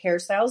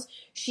hairstyles,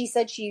 she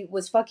said she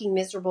was fucking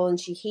miserable and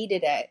she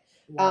hated it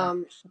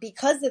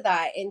because of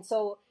that. And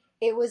so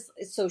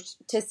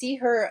to see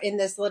her in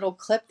this little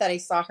clip that I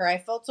saw her, I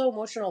felt so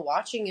emotional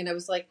watching, and I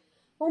was like,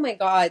 oh my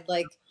god,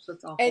 like,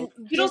 that's awful. And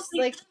we don't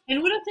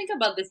think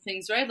about these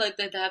things, right? Like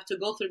that they have to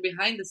go through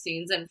behind the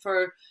scenes, and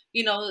for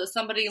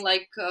somebody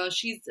like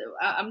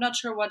I'm not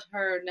sure what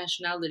her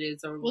nationality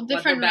is or what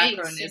her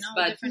background is,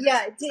 but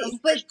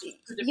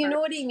you know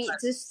what I mean.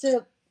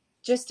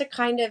 Just to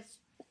kind of,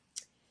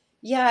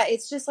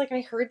 it's just like I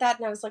heard that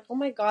and I was like, oh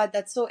my god,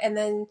 that's so. And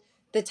then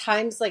the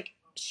times like,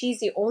 she's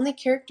the only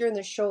character in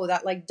the show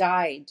that like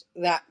died,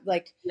 that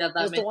like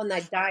was the one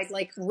that died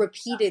like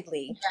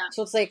repeatedly.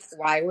 So it's like,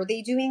 why were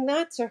they doing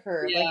that to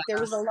her? Like there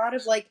was a lot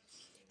of like,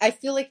 I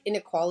feel like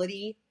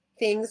inequality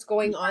things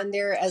going on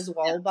there as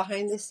well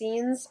behind the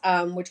scenes,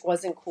 which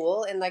wasn't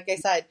cool. And like I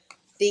said,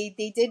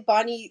 they did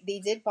Bonnie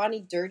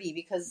dirty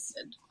because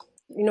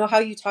you know how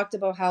you talked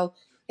about how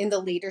in the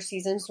later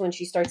seasons when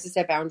she starts to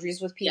set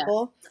boundaries with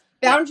people.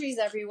 Boundaries,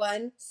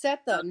 everyone.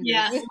 Set them.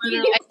 Yeah. I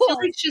feel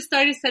like she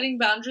started setting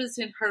boundaries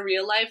in her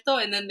real life, though,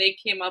 and then they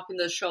came up in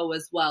the show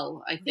as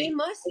well, I think. They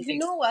must. You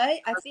know what?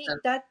 I think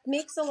that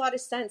makes a lot of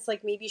sense.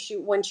 Like, maybe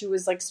when she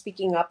was, like,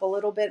 speaking up a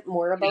little bit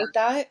more about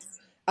that.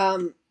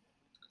 And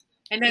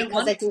I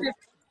think...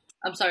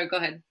 I'm sorry, go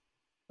ahead.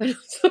 I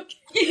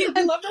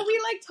love that we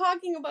like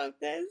talking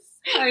about this.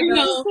 I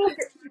know.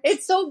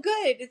 It's so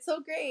good. It's so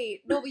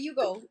great. No, but you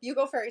go. You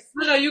go first.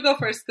 No, you go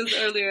first, because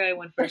earlier I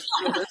went first.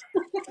 I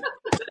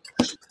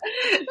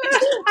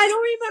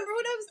don't remember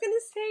what I was going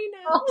to say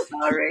now. Oh,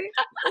 sorry.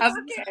 It's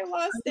okay. I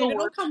lost it.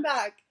 It'll come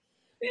back.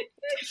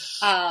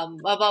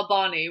 About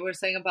Bonnie. We're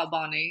saying about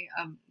Bonnie.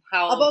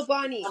 How about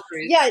Bonnie.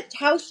 Yeah,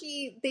 how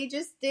they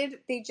just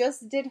did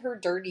her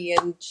dirty,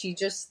 and she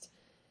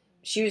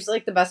was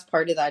like the best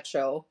part of that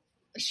show.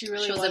 She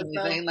was amazing.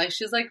 Though. Like,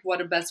 she's like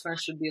what a best friend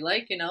should be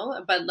like, you know?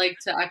 But like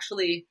to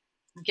actually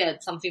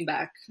get something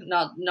back,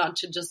 not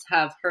to just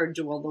have her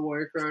do all the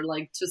work or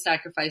like to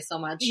sacrifice so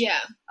much. Yeah.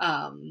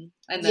 And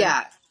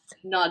then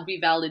not be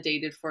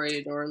validated for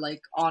it or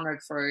like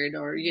honored for it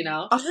or, you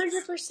know?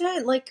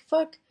 100%. Like,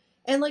 fuck.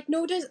 And like,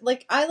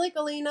 like, I like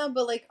Elena,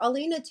 but like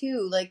Elena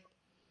too, like,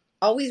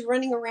 always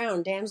running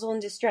around, damsel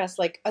in distress.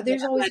 Like,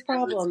 there's always a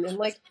problem. And,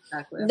 like,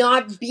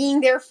 not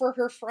being there for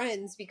her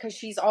friends because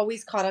she's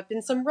always caught up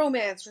in some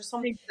romance or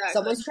something. Exactly.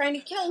 Someone's trying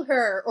to kill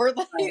her or,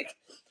 like... Right.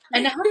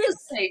 And I have to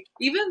say,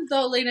 even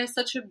though Elena is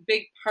such a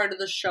big part of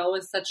the show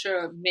and such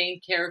a main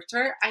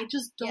character, I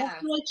just don't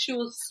feel like she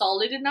was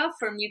solid enough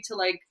for me to,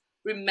 like,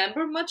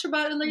 remember much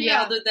about Elena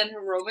other than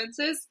her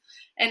romances.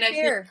 And I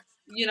feel,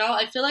 you know,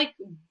 I feel like...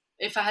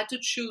 if I had to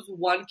choose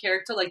one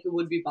character, like, it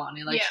would be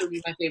Bonnie. Like, she would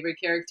be my favorite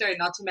character. And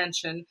not to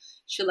mention,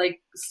 she,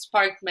 like,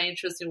 sparked my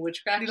interest in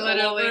witchcraft all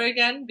over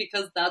again.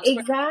 Because that's...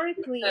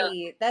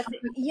 Exactly. That's...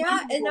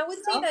 Yeah, and I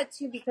would say that,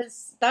 too,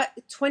 because that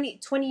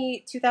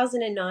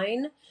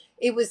 2009,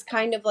 it was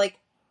kind of, like,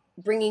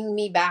 bringing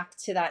me back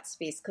to that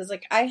space. Because,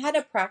 like, I had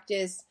a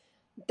practice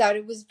that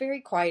it was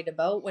very quiet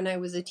about when I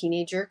was a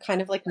teenager.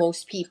 Kind of like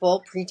most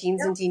people,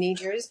 preteens and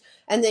teenagers.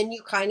 And then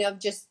you kind of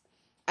just...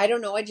 I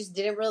don't know, I just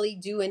didn't really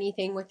do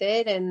anything with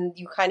it, and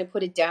you kind of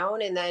put it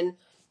down, and then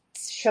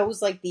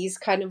shows like these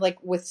kind of like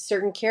with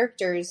certain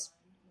characters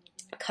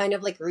kind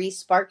of like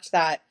re-sparked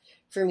that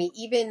for me.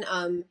 Even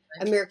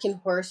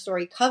American Horror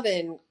Story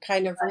Coven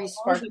kind of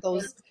re-sparked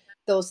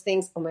those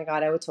things. Oh my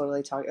god, I would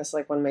totally talk. It's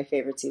like one of my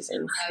favorite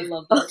seasons. I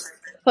love that.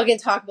 Fucking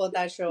talk about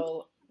that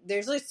show.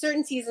 There's like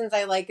certain seasons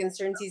I like and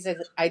certain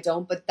seasons I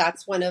don't, but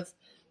that's one of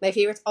my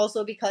favorites.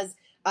 Also because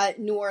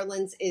New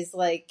Orleans is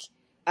like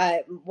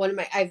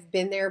I've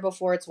been there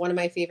before. It's one of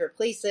my favorite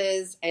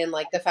places, and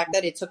like the fact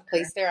that it took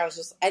place there, I was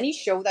just any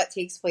show that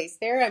takes place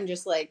there, I'm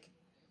just like,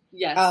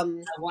 yes. I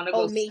want to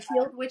go.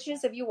 Mayfield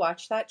Witches. Have you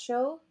watched that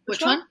show?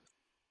 Which one?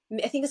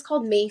 I think it's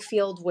called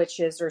Mayfield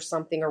Witches or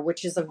something, or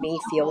Witches of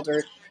Mayfield,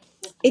 or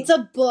it's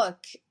a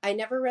book. I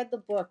never read the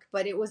book,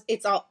 but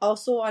it's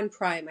also on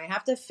Prime. I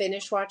have to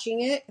finish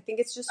watching it. I think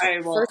it's just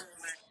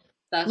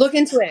look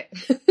into it.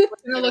 We're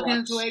gonna look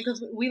into it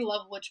because we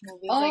love witch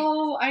movies.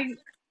 Oh,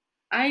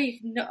 I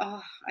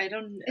know. I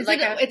don't.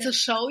 It's a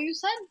show. You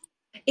said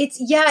it's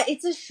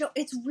a show.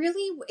 It's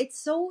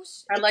so.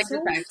 I like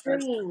so the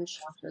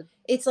strange.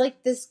 It's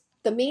like this.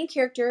 The main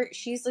character,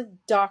 she's a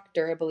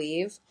doctor, I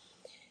believe,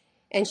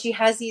 and she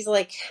has these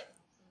like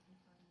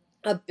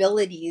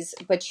abilities,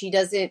 but she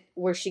doesn't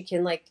where she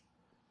can like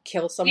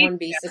kill someone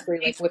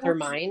basically like with her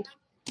mind.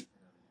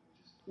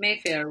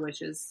 Mayfair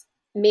Witches.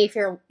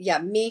 Mayfair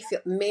Witches.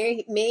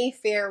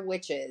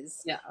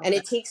 Yeah. Okay. And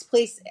it takes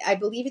place, I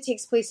believe it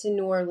takes place in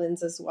New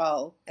Orleans as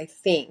well, I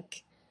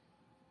think.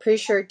 Pretty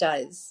sure it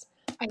does.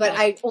 But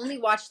I only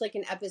watched like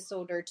an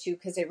episode or two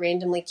because it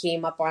randomly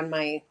came up on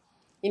my,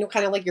 you know,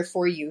 kind of like your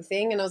For You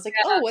thing. And I was like,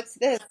 oh, what's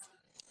this?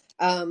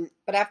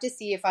 But I have to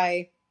see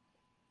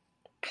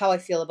how I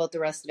feel about the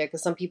rest of it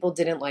because some people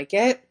didn't like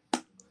it.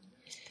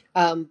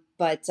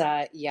 But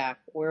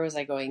where was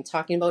I going?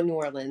 Talking about New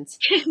Orleans.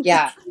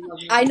 Yeah.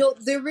 I know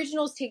the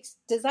originals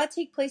does that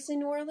take place in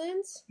New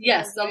Orleans?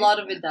 Yes, a lot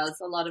of it does.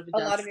 A lot of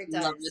it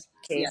does.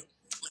 Okay. Yeah.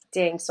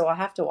 Dang, so I'll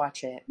have to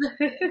watch it.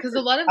 Because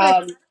a lot of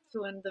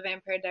in the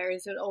Vampire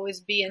Diaries would always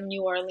be in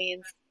New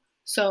Orleans.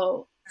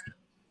 So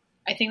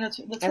I think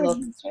that's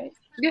right?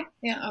 Yeah.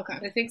 Yeah, okay.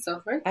 I think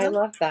so, right? I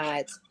love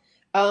that.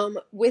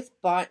 With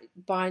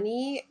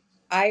Bonnie,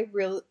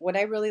 what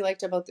I really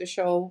liked about the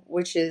show,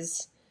 which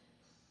is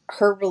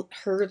her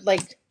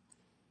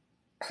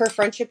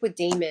friendship with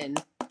Damon.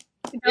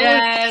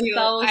 Yes, that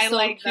was I so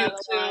like cute that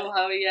too.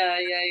 How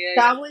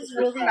That was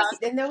really,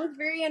 and that was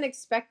very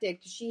unexpected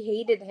because she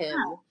hated him.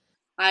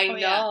 I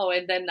know,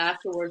 and then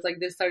afterwards, like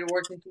they started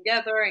working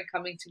together and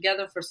coming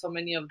together for so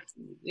many of,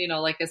 you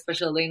know, like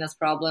especially Elena's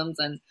problems,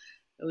 and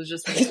it was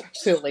just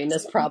especially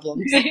Elena's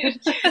problems.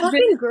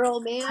 Fucking girl,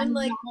 man,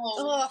 like,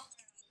 ugh.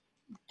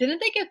 Didn't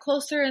they get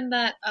closer in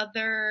that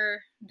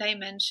other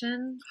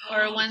dimension,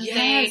 or when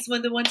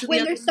when they went to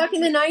when they're stuck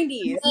in the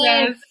 90s?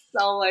 Yes.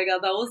 Oh my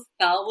god, that was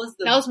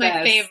the that was my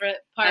best. favorite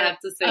part. I have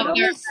to say of That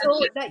their was so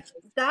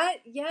that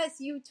yes,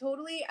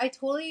 I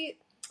totally.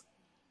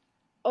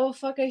 Oh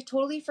fuck! I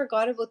totally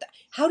forgot about that.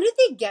 How did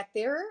they get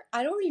there?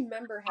 I don't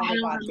remember how I they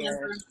don't got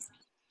remember. there.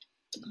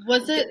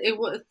 Was it? It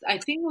was. I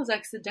think it was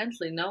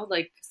accidentally. No,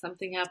 like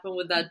something happened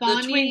with that.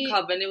 Bonnie, the twin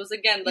coven. It was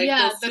again like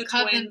yeah, those the two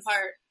coven twins.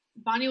 part.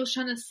 Bonnie was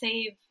trying to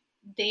save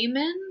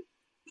Damon.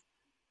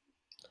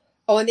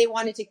 Oh, and they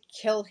wanted to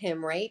kill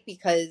him, right?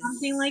 Because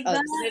something like of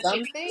that.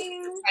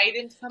 something. I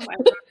didn't come. I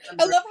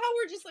love how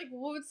we're just like,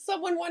 well,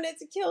 someone wanted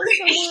to kill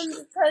someone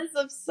because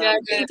of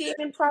something. Yeah.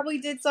 Damon probably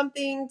did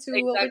something to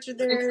a witch of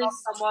They theirs, saw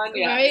someone,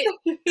 yeah. Right?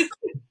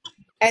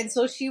 and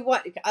so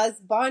as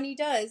Bonnie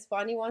does.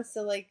 Bonnie wants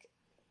to like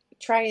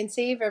try and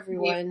save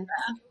everyone,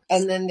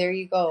 and then there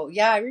you go.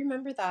 Yeah, I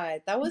remember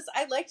that.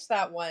 I liked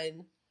that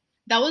one.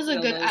 That was a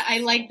good. I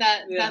like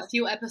that Yeah. that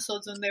few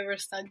episodes when they were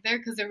stuck there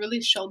because it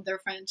really showed their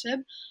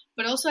friendship.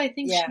 But also, I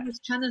think Yeah. she was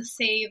trying to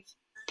save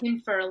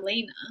him for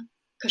Elena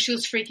because she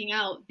was freaking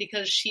out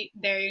because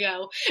there you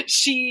go,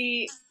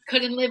 she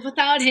couldn't live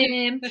without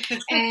him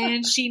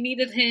and she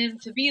needed him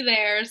to be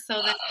there.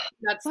 So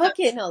that's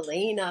Fucking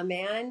Elena,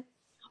 man.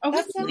 Or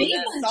That was sounds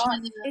Damon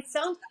exhausting. It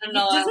sounds. I don't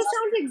know, Does it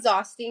sound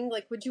exhausting?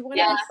 Like, would you want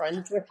to be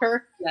friends with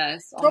her?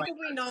 Yes. Oh my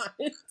Probably not.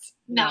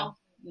 No.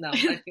 No, I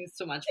think it's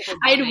too much. For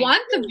I'd Bonnie.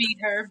 want to beat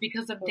her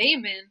because of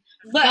Damon,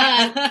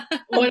 but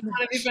wouldn't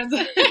want to be friends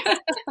with her.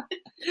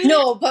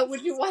 No, but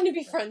would you want to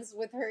be friends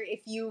with her if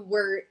you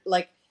were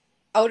like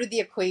out of the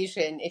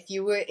equation? If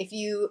you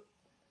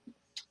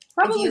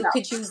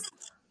could choose,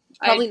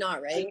 probably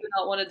not, right? I do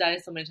not want to die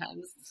so many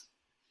times.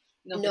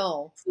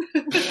 No.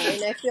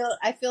 And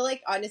I feel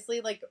like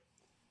honestly, like,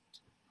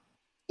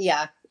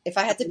 yeah, if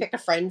I had to pick a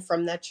friend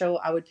from that show,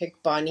 I would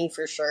pick Bonnie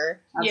for sure.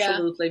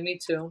 Absolutely, me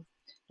too.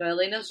 But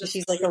Elena's just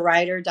she's like a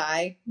ride or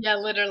die. Yeah,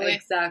 literally.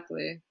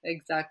 Exactly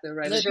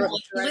right.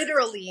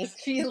 Literally,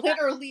 she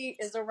literally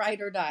is a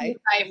ride or die.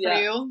 Die for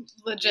you,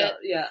 legit.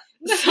 Yeah.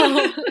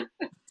 So,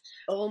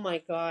 oh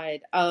my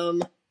god.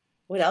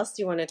 What else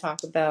do you want to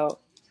talk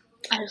about?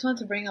 I just wanted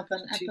to bring up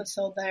an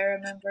episode that I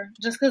remember,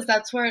 just because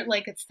that's where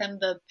it stemmed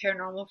the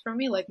paranormal for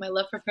me. Like my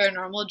love for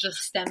paranormal just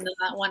stemmed in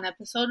that one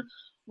episode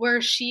where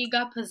she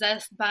got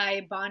possessed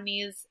by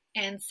Bonnie's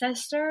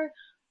ancestor.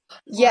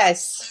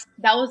 Yes,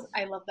 I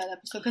love that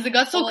episode because it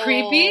got so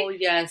creepy. Oh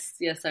yes,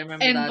 I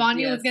remember. And that.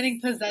 Bonnie was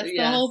getting possessed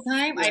the whole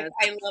time. Yes.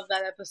 I love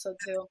that episode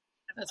too.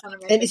 That's one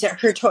of my. And is it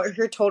her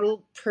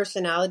total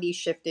personality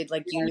shifted?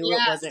 Like you knew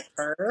it wasn't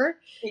her.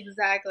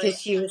 Exactly.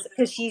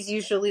 Because she's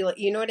usually like,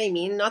 you know what I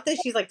mean. Not that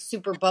she's like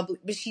super bubbly,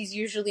 but she's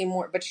usually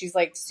more. But she's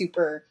like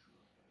super.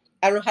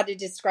 I don't know how to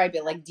describe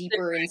it. Like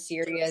deeper and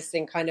serious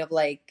and kind of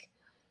like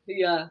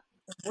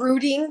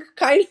brooding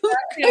kind of.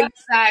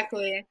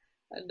 Exactly.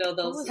 I know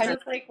those. Kind of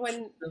like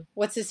when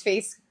what's his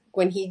face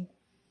when he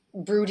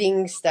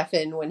brooding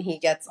Stefan when he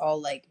gets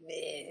all like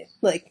meh,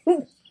 like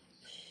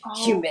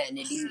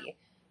humanity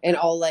and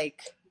all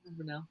like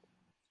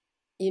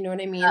you know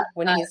what I mean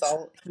when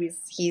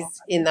he's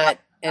in that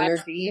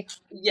energy.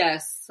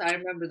 Yes, I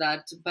remember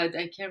that, but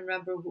I can't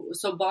remember who.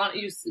 So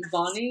Bonnie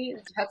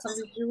had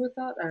something to do with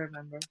that. I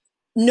remember.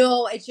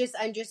 No,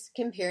 I'm just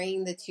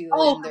comparing the two.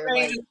 And they're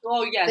like,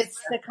 yes,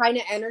 it's the kind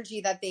of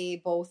energy that they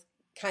both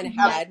kind of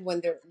had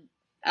when they're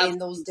in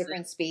those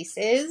different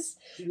spaces.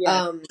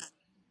 Yeah.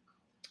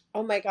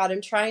 Oh my god,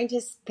 I'm trying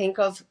to think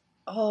of.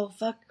 Oh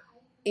fuck,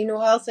 you know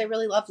what else I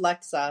really love?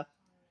 Lexa.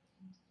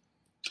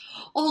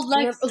 Oh,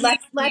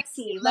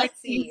 Lexi.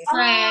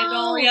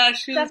 Oh yeah,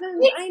 she was.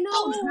 I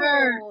know.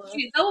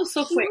 That was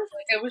so quick.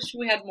 Like, I wish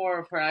we had more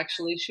of her.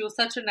 Actually, she was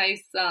such a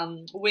nice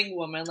wing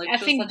woman. Like I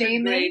she think was such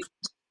Damon, a great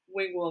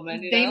wing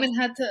woman. Damon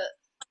had to.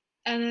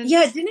 And then,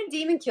 didn't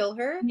Damon kill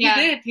her?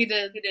 Yeah, he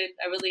did.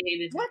 I really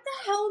hated him. What the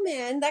hell,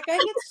 man? That guy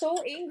gets so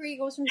angry. He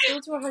goes from 0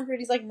 to 100.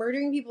 He's like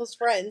murdering people's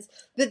friends,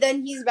 but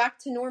then he's back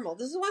to normal.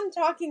 This is what I'm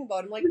talking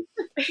about. I'm like,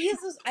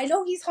 I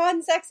know he's hot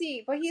and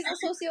sexy, but he's a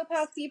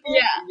sociopath, people.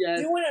 Yeah.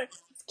 Yes. You want to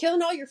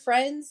killing all your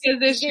friends,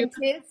 getting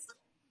kids.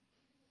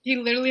 He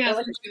literally has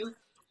to choose.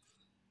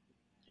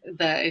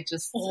 That it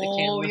just.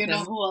 Oh, you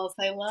know who else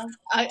I love?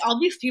 All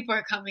these people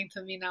are coming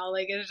to me now.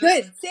 Like it's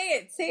just,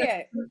 good. Say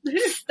it.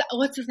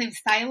 What's his name?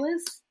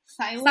 Silas.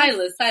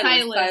 Silas. Silas.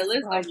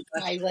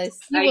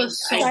 He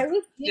was so. I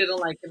didn't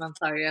like him. I'm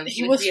sorry.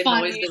 He was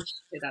funny.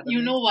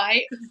 You know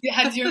why?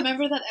 Do you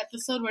remember that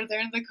episode where they're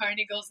in the car and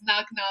he goes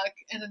knock knock,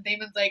 and then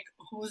Damon's like,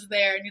 "Who's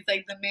there?" And he's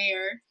like, "The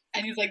mayor."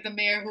 And he's like, "The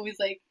mayor who is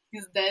like."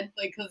 He's dead,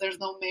 like, because there's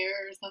no mayor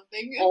or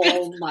something.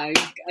 Oh my,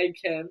 I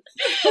can't.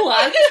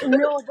 What?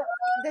 No, but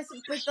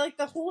like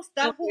that whole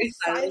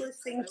Silas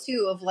thing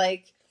too of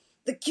like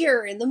the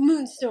cure and the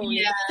moonstone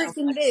and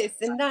freaking this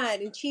and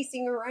that and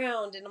chasing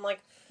around and I'm like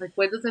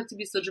why does it have to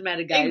be so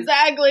dramatic, guys?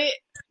 Exactly.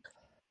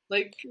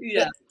 Like,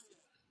 yeah.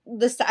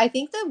 I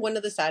think that one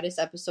of the saddest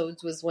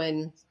episodes was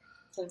when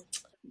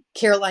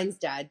Caroline's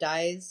dad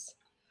dies.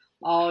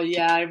 Oh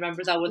yeah, I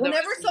remember that.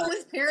 Whenever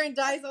someone's parent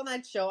dies on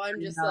that show,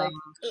 I'm just like,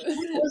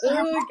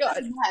 oh my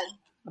god.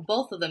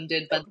 Both of them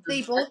did, but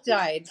they both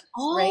died,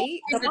 right?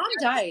 The mom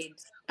died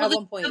at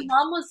one point. The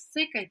mom was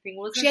sick, I think.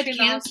 Wasn't she had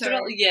cancer?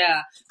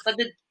 Yeah, but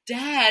the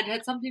dad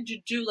had something to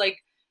do.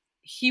 Like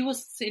he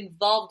was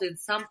involved in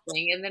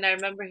something, and then I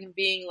remember him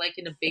being like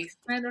in a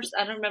basement, or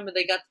I don't remember.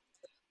 They got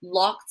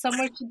locked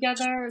somewhere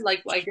together.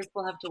 Like I guess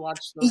we'll have to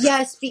watch those.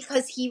 Yes,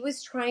 because he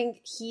was trying.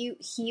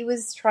 He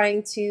was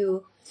trying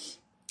to.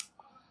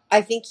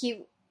 I think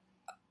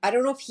I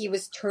don't know if he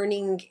was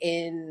turning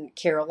in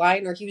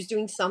Caroline or he was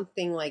doing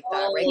something like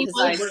that, right?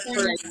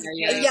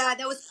 Yeah,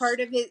 that was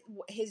part of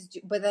his.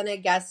 But then I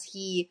guess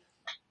he,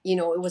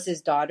 it was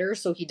his daughter,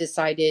 so he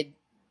decided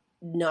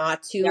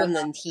not to, and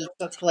then he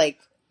took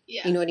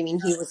you know what I mean?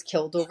 He was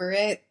killed over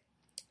it.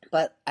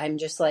 But I'm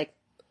just like,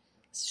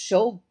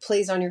 show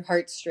plays on your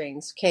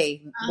heartstrings.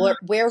 Okay,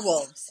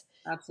 werewolves.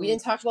 Absolutely. We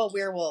didn't talk about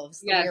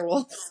werewolves. The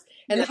werewolves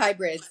and the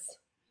hybrids.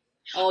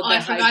 Oh, I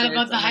forgot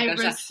about the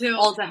hybrids too.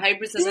 All the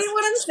hybrids. See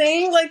what I'm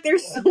saying? Like,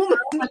 there's so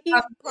many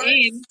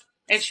parts.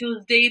 And she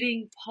was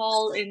dating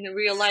Paul in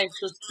real life.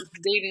 She was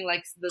dating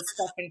like the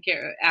Stefan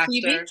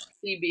actor.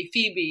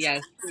 Phoebe,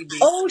 yes, Phoebe.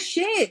 Oh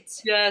shit!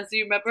 Yes,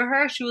 you remember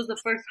her? She was the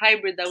first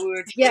hybrid that we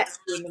were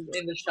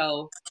in the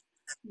show.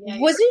 Yeah,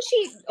 wasn't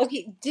she?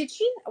 Okay, did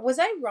she? Was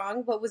I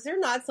wrong? But was there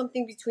not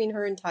something between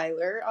her and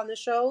Tyler on the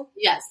show?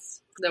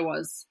 Yes, there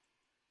was.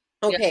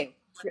 Okay.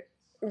 Yeah.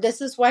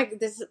 This is why,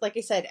 like I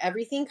said,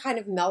 everything kind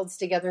of melds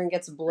together and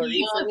gets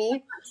blurry for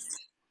me.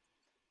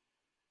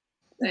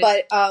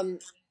 But,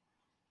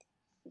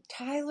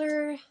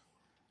 Tyler,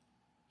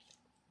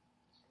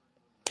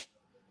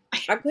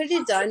 I could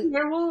have done...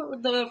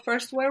 The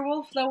first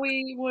werewolf that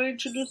we were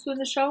introduced to in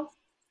the show?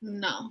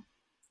 No.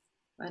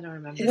 I don't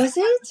remember. Was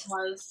it?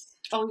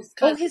 His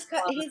cousin.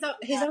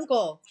 His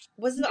uncle.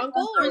 Was it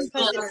uncle or his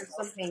cousin or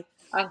something?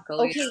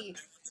 Uncle, okay.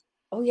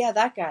 Oh, yeah,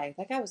 that guy.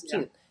 That guy was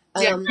cute.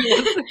 Yeah.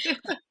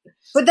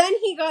 But then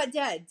he got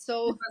dead,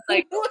 so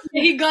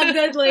he got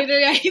dead later.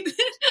 Yeah, he did.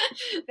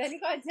 Then he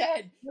got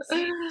dead,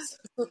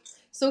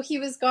 so he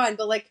was gone.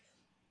 But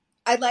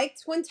I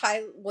liked when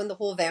the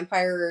whole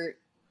vampire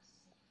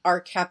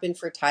arc happened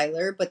for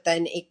Tyler, but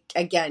then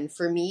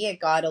for me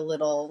it got a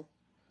little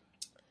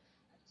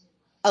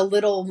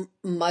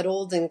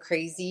muddled and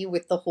crazy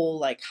with the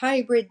whole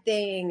hybrid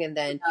thing, and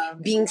then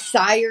being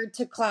sired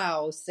to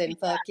Klaus and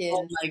fucking.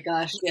 Oh my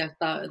gosh! Yes,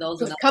 that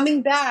was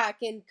coming back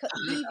and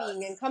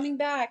leaving and coming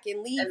back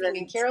and leaving,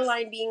 and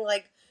Caroline being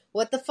like,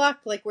 "What the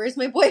fuck? Where's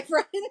my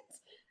boyfriend?"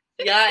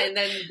 Yeah, and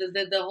then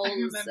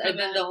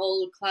the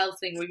whole Klaus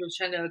thing where he was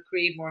trying to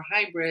create more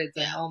hybrids,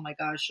 and oh my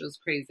gosh, it was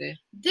crazy.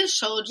 This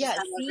show just had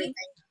everything.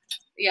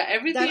 Yeah,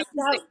 everything.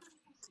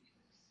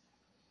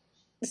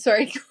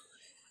 Sorry.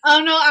 Oh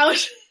no, I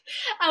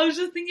was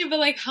just thinking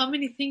about how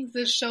many things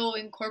this show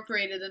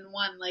incorporated in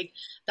one,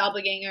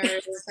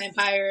 doppelgangers,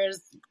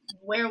 vampires,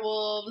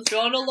 werewolves. You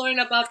want to learn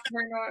about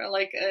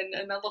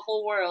another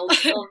whole world,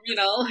 so,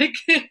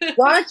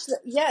 watch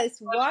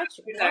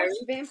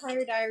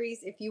Vampire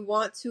Diaries if you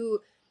want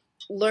to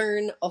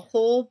learn a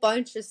whole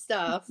bunch of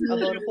stuff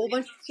about a whole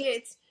bunch of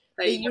shit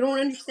that you don't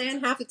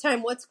understand half the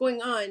time what's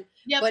going on,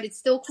 but it's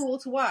still cool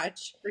to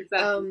watch.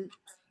 Exactly.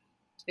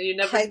 And you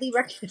never highly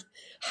recommend.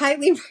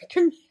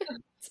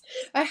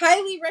 I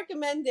highly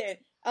recommend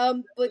it.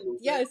 But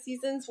yeah,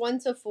 seasons 1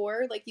 to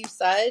 4, like you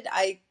said,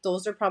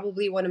 those are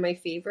probably one of my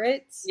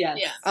favorites. Yes.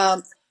 Yeah.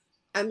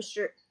 I'm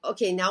sure.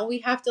 Okay, now we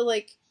have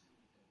to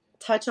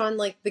touch on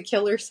the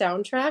killer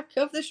soundtrack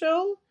of the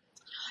show.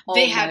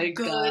 They had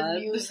good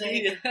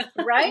music,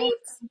 right?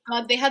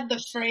 God, they had the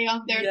Fray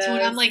on there too,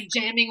 and I'm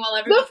jamming while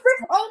everyone.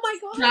 Oh my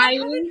god! I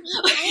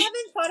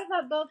haven't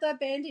thought about that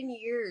band in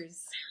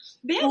years.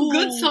 They have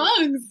good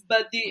songs,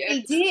 but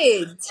they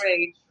did.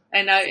 Fray,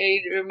 and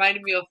it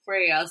reminded me of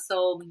Freya.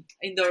 So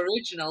in the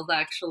originals,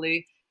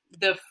 actually,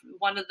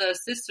 one of the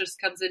sisters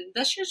comes in.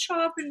 Does she show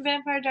up in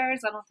Vampire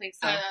Diaries? I don't think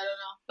so. I don't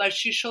know. But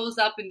she shows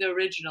up in the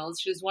originals.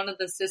 She's one of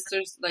the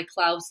sisters,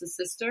 Klaus'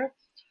 sister.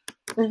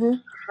 Mm-hmm.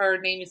 Her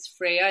name is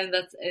Freya, and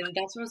that's where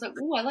I was like,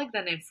 "Ooh, I like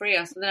that name,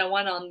 Freya." So then I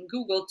went on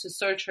Google to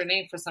search her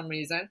name for some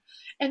reason,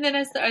 and then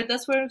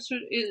that's where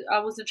I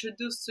was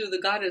introduced to the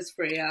goddess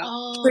Freya.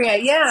 Oh, Freya,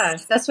 yeah,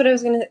 that's what I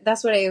was thought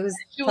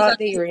that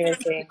you were gonna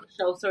say.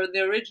 So in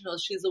the original,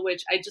 she's a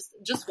witch. I just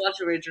watch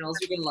originals.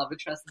 You're gonna love it,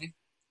 trust me.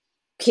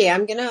 Okay,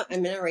 I'm gonna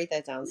write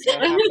that down. So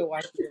I have to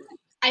watch it.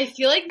 I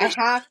feel like I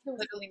have to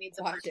literally need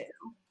to watch it.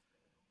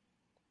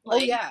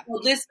 Yeah.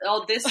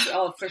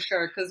 Oh, for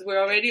sure. Because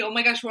we're already. Oh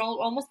my gosh, we're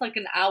almost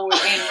an hour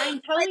in.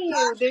 I'm telling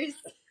you,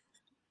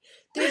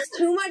 there's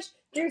too much.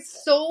 There's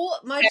so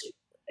much.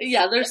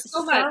 Yeah, there's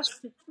so much.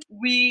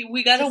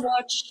 We gotta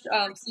watch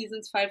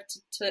seasons 5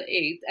 to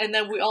 8, and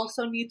then we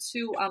also need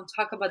to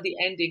talk about the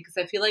ending, because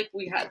I feel like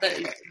we had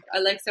that.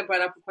 Alexa brought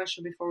up a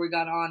question before we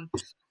got on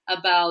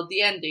about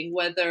the ending.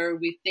 Whether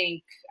we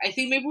think, I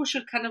think maybe we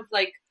should kind of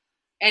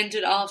end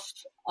it off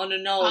on a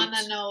note. On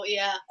a note,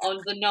 yeah.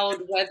 On the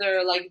note,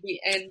 whether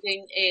the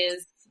ending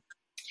is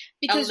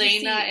Because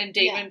Elena and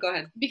Damon, go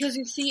ahead. Because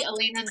you see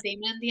Elena and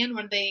Damon in the end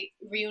when they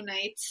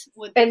reunite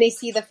with... And they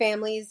see the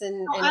families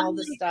and all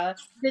the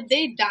stuff. Did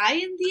they die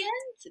in the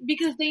end?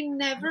 Because they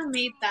never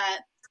made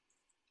that...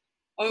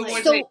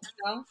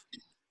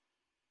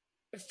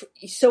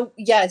 So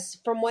yes,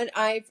 from what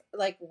I've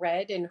like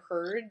read and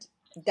heard,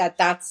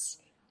 that's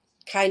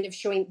kind of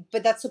showing,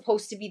 but that's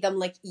supposed to be them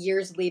like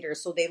years later.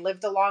 So they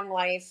lived a long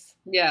life.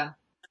 Yeah.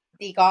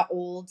 They got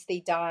old.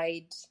 They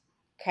died,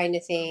 kind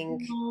of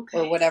thing,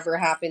 or whatever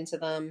happened to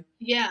them.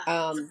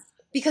 Yeah.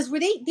 Because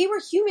they were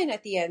human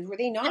at the end, were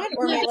they not?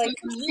 Or like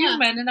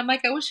human, and I'm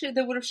like, I wish they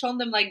would have shown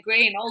them like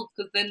gray and old,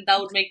 because then that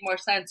would make more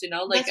sense, you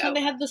know. Like that's when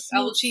they had the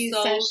smoochie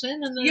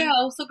session, and then...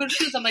 I was so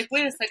confused. I'm like,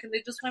 wait a second,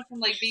 they just went from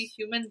like being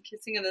human,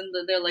 kissing, and then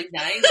they're like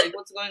dying. Like,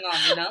 what's going on,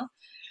 you know?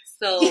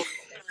 So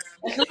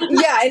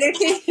yeah, and I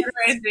think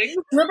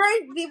remember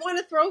they want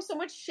to throw so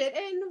much shit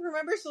in.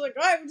 Remember, so like,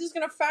 I'm just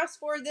gonna fast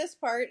forward this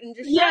part and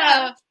just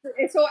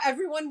and so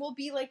everyone will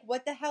be like,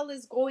 what the hell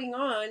is going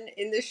on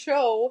in the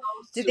show?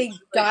 Did they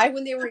die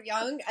when they were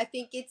young? I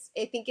think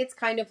it's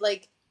kind of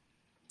like,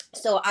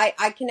 so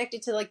I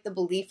connected to like the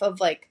belief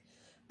of like,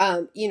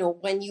 you know,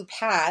 when you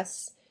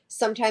pass,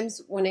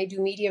 sometimes when I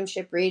do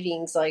mediumship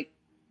readings, like,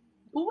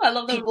 I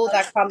love people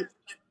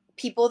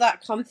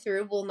that come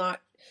through will not.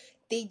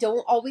 They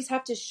don't always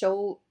have to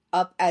show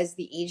up as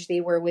the age they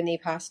were when they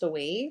passed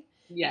away.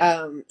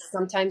 Yeah.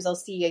 Sometimes I'll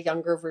see a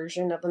younger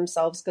version of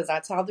themselves because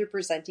that's how they're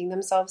presenting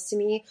themselves to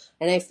me.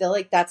 And I feel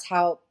like that's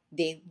how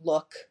they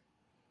look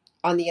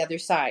on the other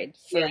side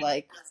for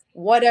like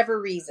whatever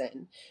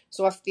reason.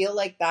 So I feel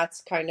like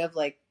that's kind of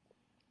like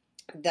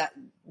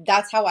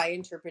that's how I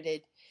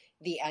interpreted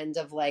the end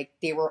of like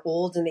they were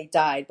old and they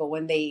died. But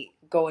when they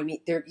go and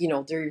meet, they're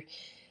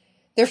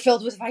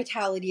filled with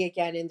vitality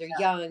again and they're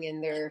young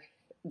and they're,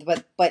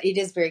 but it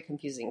is very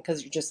confusing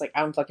because you're just like,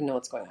 I don't fucking know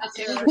what's going on.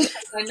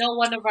 I know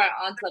one of our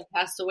aunts that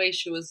passed away.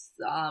 She was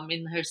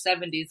in her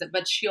 70s,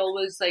 but she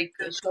always like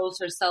shows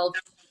herself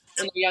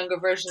in a younger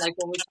version. Like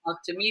when we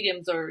talk to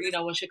mediums, or you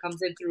know, when she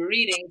comes in through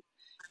readings,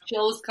 she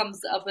always comes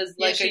up as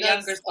like a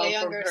younger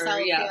self of her.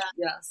 Yeah.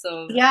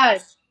 So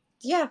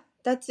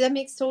that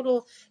makes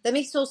total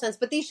sense.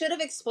 But they should have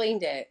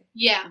explained it.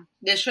 Yeah,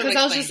 they should. Because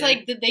I was just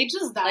like, did they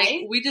just die?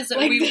 Like,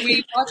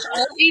 we watched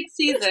all 8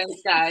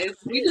 seasons, guys.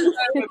 We just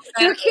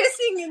you're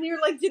kissing and you're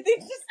like, did they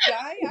just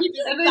die? And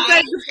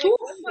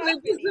they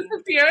just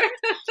disappear.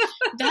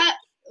 That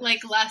like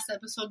last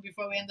episode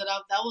before we ended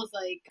up, that was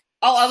like.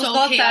 Oh, I was so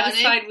not chaotic.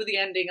 Satisfied with the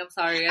ending. I'm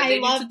sorry. They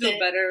need to do a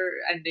better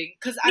ending.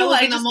 Because I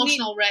was an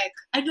emotional wreck.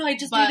 I know. I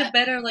just need a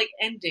better like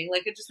ending.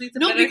 Like it just needs a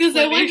better because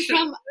it went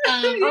from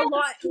a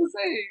lot.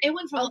 It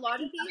went from a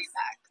lot of these.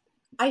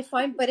 I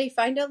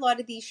find a lot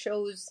of these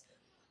shows,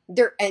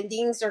 their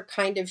endings are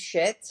kind of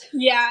shit.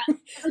 Yeah.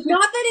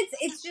 Not that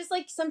it's just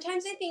like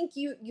sometimes I think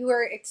you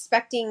are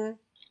expecting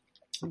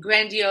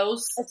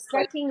grandiose,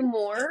 expecting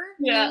more.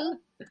 Yeah.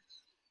 Mm-hmm.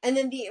 And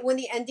then when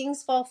the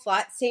endings fall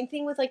flat, same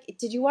thing with like,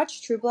 did you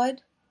watch True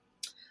Blood?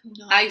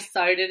 No. I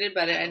started it,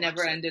 but I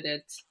never ended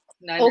it.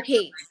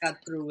 Okay. I got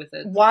through with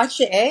it.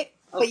 Watch it,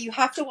 but you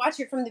have to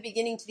watch it from the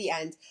beginning to the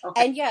end.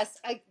 Okay. And yes,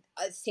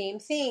 same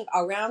thing.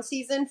 Around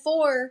season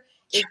 4,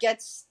 it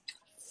gets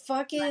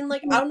fucking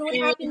like, I don't know what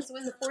happens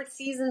when the 4th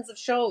seasons of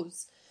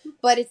shows,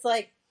 but it's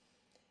like,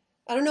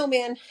 I don't know,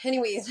 man.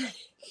 Anyways,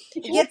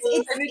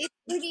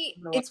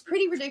 it's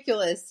pretty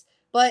ridiculous,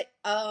 but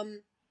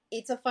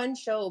it's a fun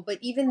show, but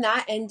even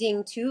that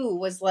ending too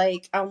was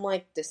like, I'm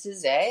like, this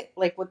is it?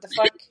 Like, what the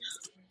fuck?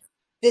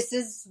 This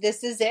is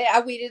it?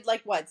 I waited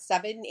like, what,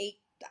 7, 8,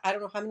 I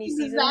don't know how many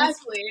seasons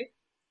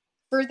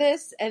for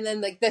this, and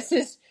then like, this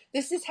is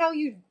how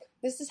you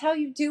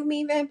do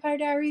me, Vampire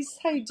Diaries?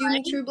 How you do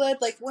me, True Blood?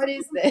 Like, what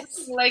is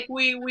this? Like,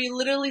 we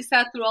literally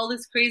sat through all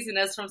this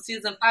craziness from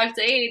season 5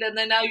 to 8, and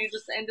then now you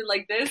just ended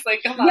like this?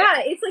 Like, come on.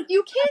 Yeah, it's like,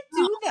 you can't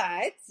do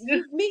that.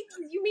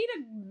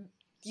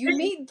 You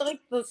made like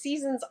the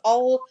seasons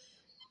all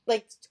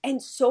like,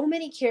 and so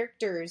many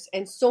characters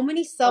and so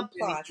many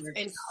subplots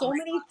and so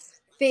many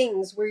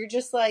things where you're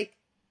just like,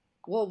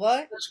 well,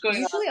 what?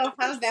 Usually I'll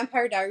have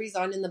Vampire Diaries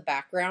on in the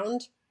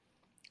background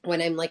when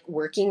I'm like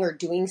working or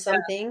doing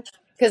something,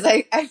 because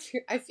I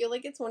feel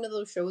like it's one of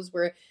those shows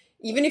where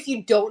even if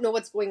you don't know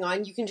what's going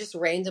on, you can just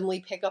randomly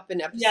pick up an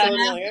episode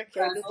and like,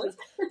 okay,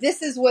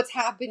 this is what's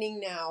happening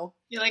now.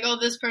 You're like, oh,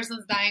 this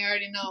person's dying, I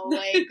already know.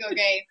 Like,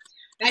 okay.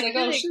 I like,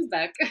 oh, she's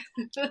back.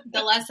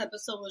 The last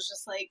episode was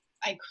just like,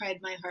 I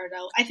cried my heart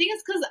out. I think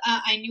it's because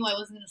I knew I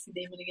wasn't going to see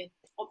Damon again.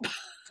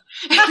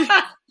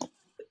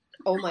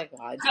 Oh my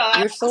god.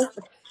 You're so...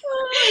 But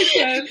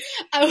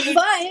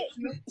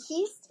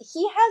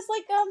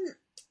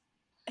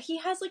he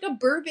has like a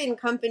bourbon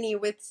company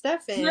with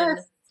Stefan.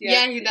 Yes.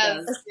 Yeah, he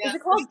does. Is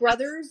it called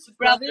Brothers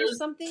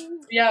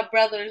something? Yeah,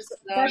 Brothers.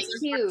 That's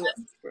cute.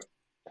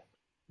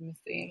 Let me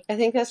see. I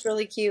think that's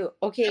really cute.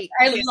 Okay.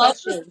 I love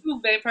the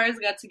 2 vampires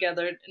got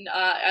together. And,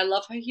 I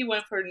love how he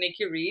went for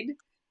Nikki Reed,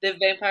 the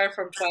vampire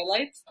from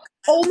Twilight.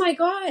 Oh my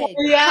god.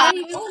 Yeah. I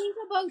didn't even think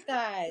about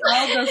that.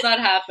 How does that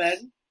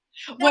happen?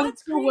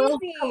 That's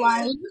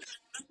crazy.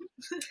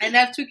 And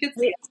have 2 kids.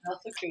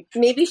 That's so cute.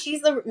 Maybe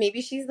she's the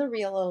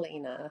real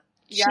Elena.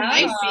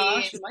 Yeah,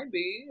 she might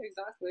be.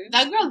 Exactly.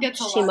 That girl gets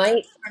a lot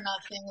might. for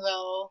nothing,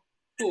 though.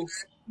 Who?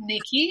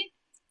 Nikki?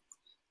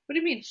 What do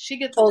you mean? She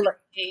gets a lot of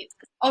hate.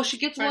 Oh, she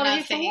gets a lot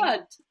of hate for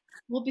what?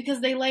 Well,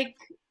 because they like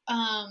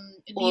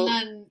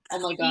Nina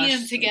and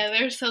Ian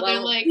together, so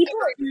they're like...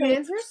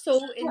 Fans are so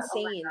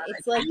insane.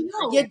 It's like, you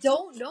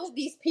don't know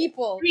these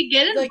people. We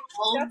get involved. Like,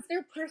 that's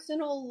their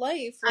personal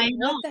life. Like, I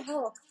know. what the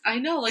hell? I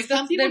know. Like,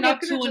 some people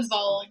get too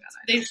involved. Oh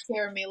they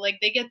scare me. Like,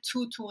 they get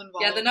too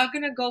involved. Yeah, they're not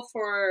gonna go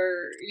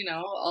for,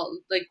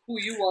 like, who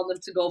you want them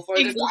to go for.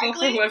 They're gonna go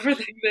for whoever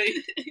they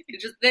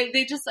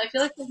just, I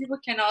feel like some people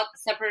cannot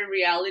separate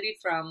reality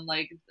from,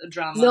 like, a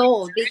drama.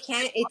 No, they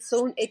can't.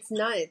 It's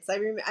nuts.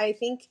 I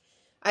think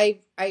I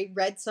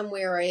read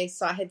somewhere, I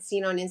had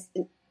seen on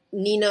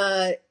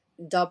Nina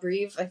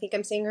Dobrev, I think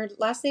I'm saying her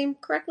last name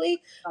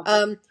correctly.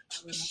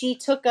 She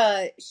took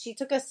a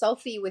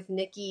selfie with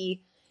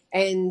Nikki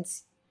and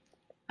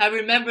I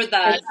remember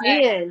that.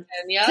 And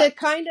to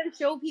kind of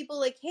show people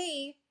like,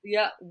 hey,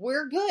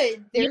 we're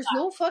good. There's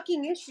no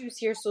fucking issues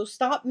here, so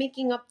stop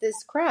making up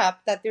this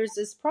crap that there's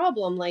this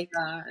problem. Like,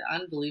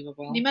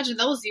 unbelievable. Can you imagine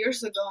that was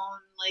years ago,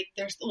 and like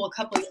there's a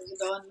couple years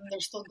ago, and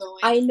they're still going.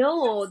 I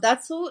know,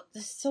 that's so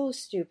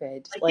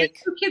stupid. Like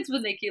 2 kids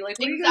with Nikki, like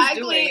what are you guys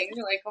doing? And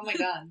you're like, oh my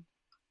god.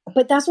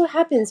 But that's what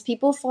happens.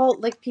 People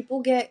people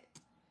get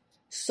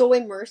so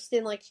immersed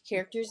in like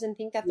characters and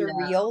think that they're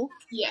real.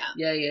 Yeah.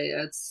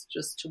 It's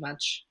just too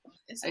much.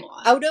 It's a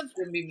lot.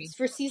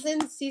 For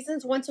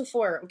seasons 1 to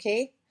 4,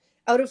 okay?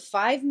 Out of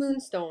 5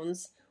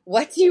 moonstones,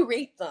 what do you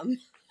rate them?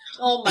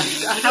 Oh my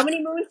god! How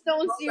many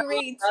moonstones do you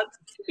rate?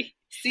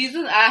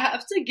 Season, I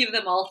have to give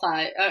them all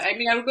 5. I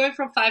mean, are we going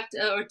from 5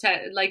 to, or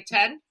 10? Like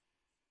 10?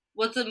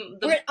 What's the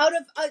We're out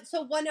of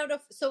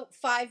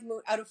 5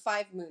 out of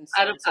 5 moonstones.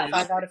 Out of 5. So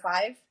 5 out of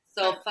 5.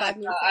 So 5.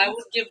 I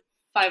would give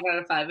 5 out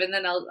of 5, and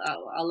then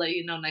I'll let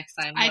you know next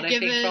time what I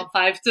think from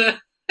 5 to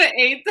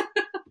 8.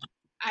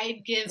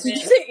 I'd give it. Did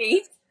you say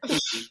 8?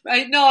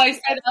 I know. I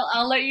said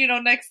I'll let you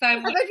know next time.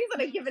 I thought you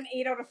said I'd give an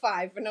 8 out of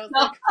 5, and I was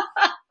like,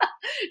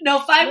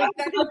 no, 5 out of 5.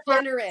 That is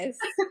generous.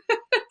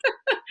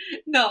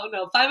 No,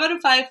 5 out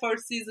of 5 for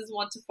seasons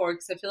 1 to 4,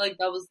 because I feel like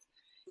that was,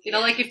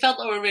 like it felt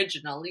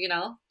original,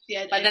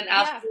 Yeah. But then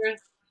after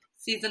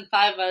season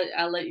 5,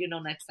 I'll let you know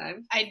next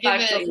time. I'd give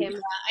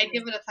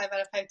it a 5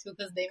 out of 5 too,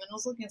 because Damon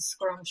was looking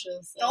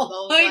scrumptious.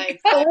 Oh my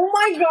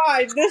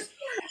god!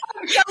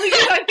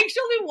 I think she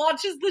only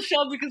watches the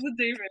show because of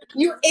Damon.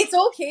 It's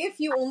okay if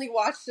you only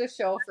watch the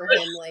show for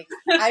him. Like,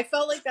 I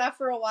felt like that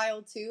for a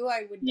while too.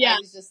 I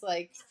was just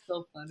like,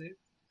 so funny.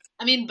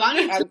 I mean,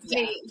 Bonnie,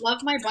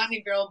 love my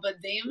Bonnie girl,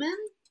 but Damon,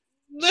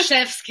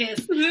 chef's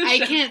kiss. I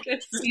can't.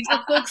 He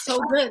just looks so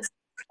good.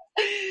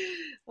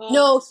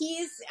 No,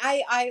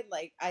 I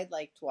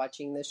liked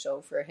watching the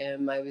show for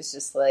him. I was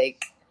just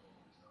like,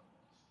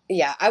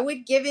 I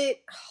would give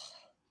it,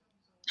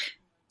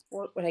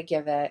 what would I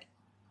give it?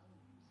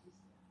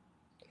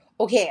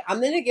 Okay, I'm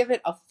going to give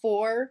it a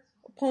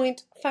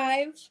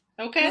 4.5.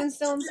 Okay.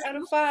 Moonstones out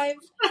of 5.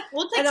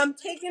 And I'm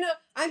taking a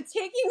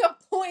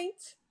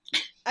point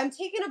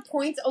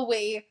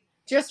away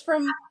just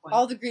from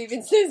all the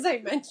grievances I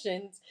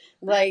mentioned.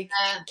 Like,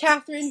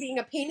 Catherine being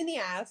a pain in the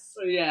ass.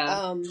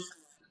 Yeah.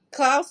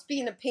 Klaus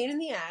being a pain in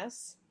the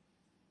ass.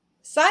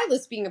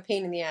 Silas being a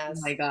pain in the ass.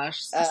 Oh my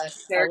gosh.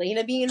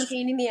 Elena being a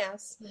pain in the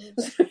ass.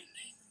 I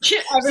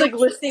was like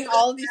listing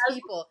all of these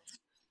people.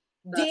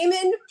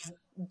 Damon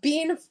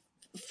being a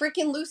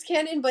freaking loose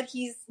cannon, but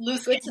he's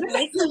nice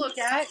to look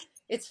at.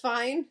 It's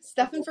fine.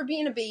 Stefan for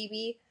being a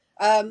baby.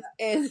 And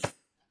I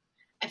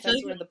feel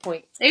that's the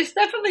point. Is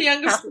Stefan the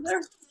younger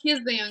brother? He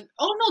is the young.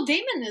 Oh no,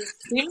 Damon is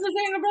the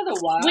younger brother.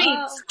 Wow. Wait,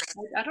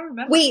 I don't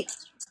remember. Wait.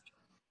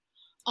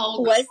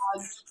 Oh, what?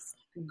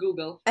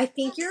 Google. I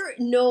think you're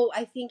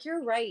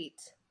right.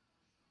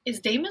 Is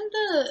Damon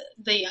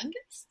the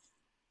youngest?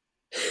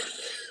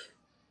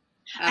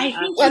 I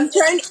think I'm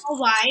trying to know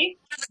why.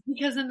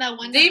 Because in that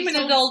one Damon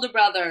is the older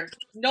brother.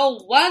 No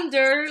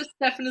wonder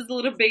Stefan is a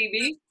little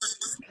baby.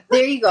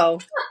 There you go.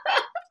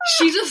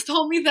 She just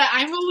told me that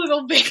I'm a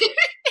little baby.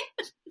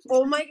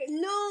 Oh my god,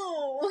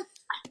 no.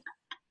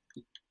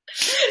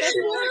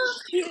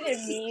 She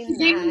didn't mean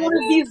that. One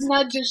of these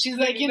nudges, she's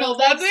like,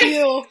 that's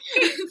you.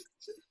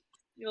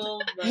 No,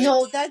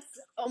 that's,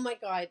 oh my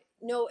god.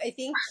 No, I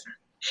think,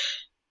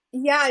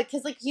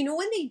 because like,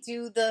 when they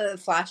do the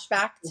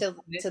flashback to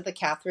the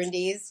Catherine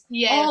days,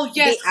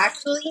 they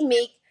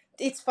actually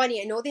it's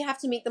funny, I know they have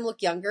to make them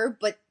look younger,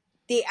 but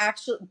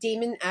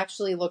Damon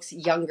actually looks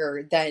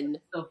younger than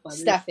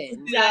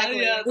Stefan.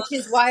 Exactly. Yeah, which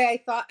is why I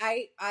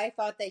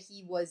thought that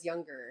he was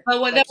younger.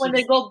 But when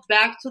they go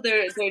back to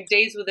their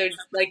days with their,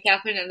 like,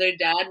 Catherine and their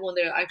dad, when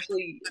they're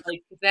actually,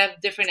 like, they have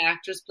different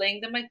actors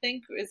playing them, I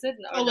think, is it?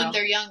 Or when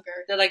they're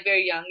younger. They're, like,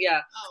 very young,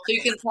 yeah. Oh, so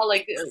you can tell,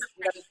 like,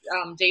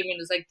 Damon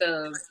is, like,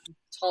 the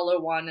taller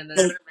one, and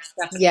then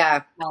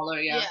Stefan smaller,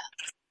 yeah.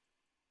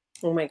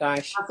 Oh my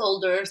gosh. That's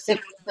older, so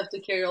have to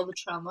carry all the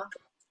trauma.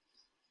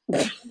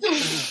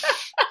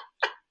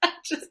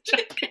 Just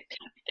joking.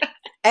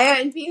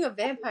 And being a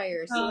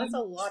vampire, so that's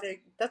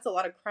a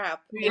lot of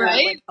crap.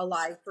 Right? Like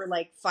alive for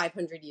like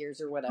 500 years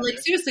or whatever. Like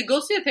seriously, go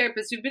see a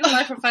therapist. You've been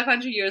alive for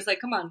 500 years. Like,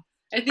 come on.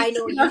 I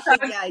know you should.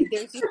 Yeah,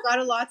 you've got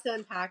a lot to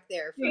unpack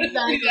there.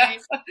 Exactly.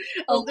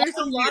 Well, there's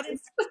a lot of.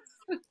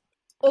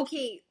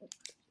 Okay,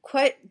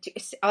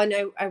 and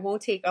I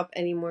won't take up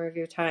any more of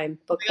your time.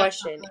 But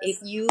question: if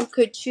you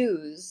could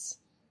choose,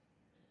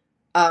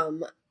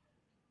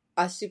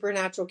 a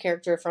supernatural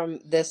character from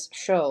this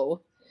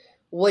show,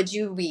 would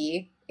you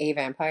be a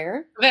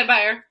vampire?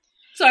 Vampire.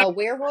 Sorry. A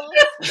werewolf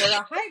or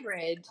a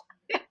hybrid?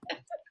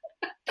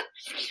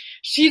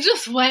 She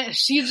just wants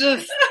She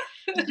just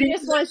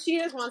wants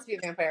to be a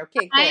vampire.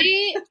 Okay,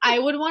 cool. I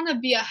would want to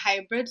be a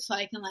hybrid so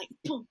I can like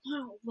boom,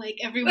 boom, like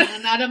everyone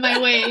out of my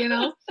way, you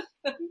know.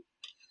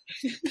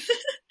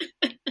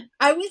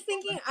 I was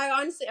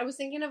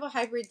thinking of a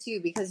hybrid too,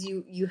 because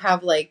you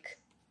have like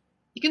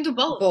you can do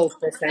both. Both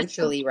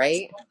essentially,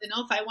 right? You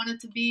know, if I wanted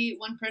to be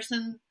one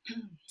person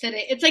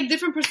today, it's like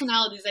different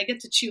personalities. I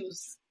get to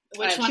choose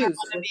which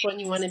one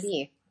you want to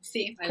be.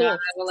 See, cool. I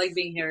don't like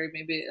being hairy.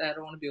 Maybe I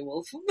don't want to be a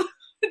wolf.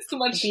 It's too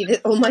much.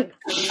 Oh my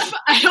god!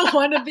 I don't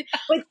want to be.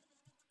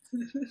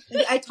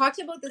 I talked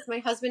about this. My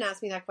husband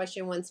asked me that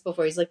question once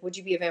before. He's like, "Would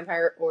you be a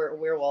vampire or a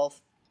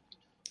werewolf?"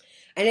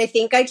 And I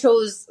think I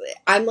chose.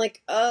 I'm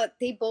like,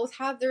 they both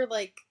have their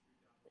like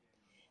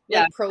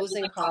pros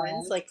and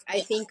cons. Like,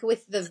 I think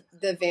with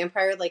the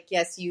vampire, like,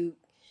 yes, you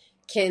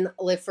can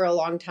live for a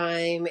long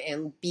time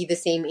and be the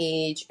same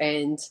age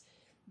and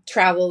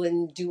travel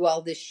and do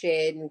all this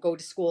shit and go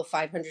to school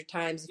 500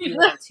 times if you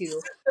want to.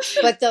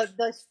 But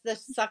the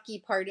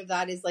sucky part of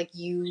that is like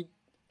you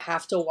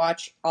have to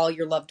watch all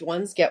your loved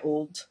ones get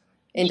old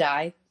and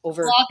die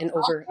over and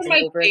over and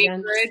over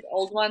again.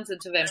 Old ones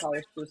into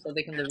vampires too, so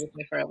they can live with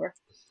me forever.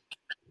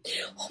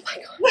 Oh my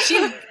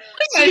god,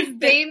 she's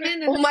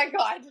Damon. Oh my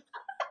god,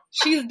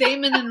 she's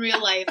Damon in real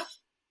life.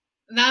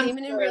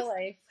 Damon in real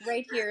life,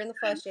 right here in the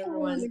flesh,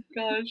 everyone. Oh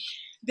my gosh.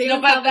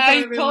 But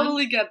I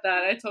totally get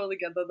that.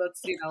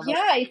 That's, you know.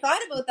 Yeah, I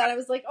thought about that. I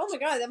was like, oh my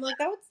god. I'm like,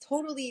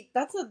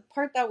 that's a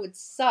part that would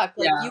suck.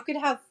 Like, you could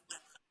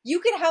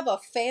have a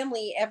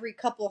family every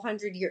couple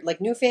hundred years, like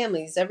new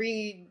families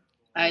every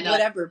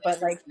whatever,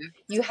 but like,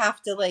 you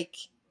have to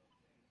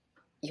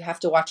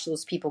watch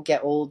those people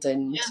get old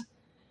and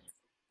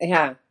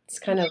it's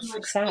kind of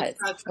sad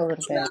a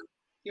little bit.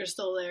 You're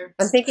still there.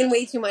 I'm thinking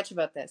way too much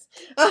about this.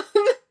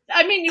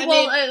 I mean,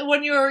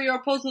 when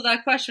you're posed with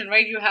that question,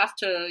 right? You have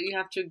to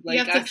like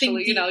you have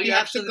actually, you know, you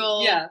have to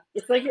go. Yeah,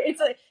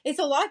 it's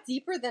a lot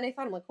deeper than I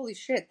thought. I'm like, holy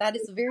shit, that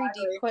is very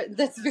deep.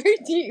 That's very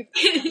deep.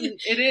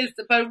 It is.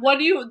 But what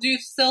do you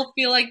still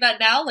feel like that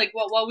now? Like,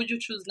 what would you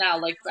choose now?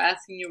 Like, for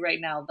asking you right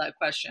now that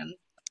question,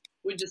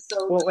 would you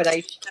still? What would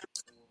I?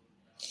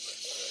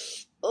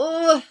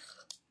 Oh,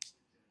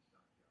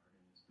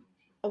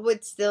 I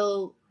would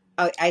still.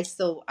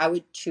 I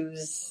would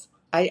choose.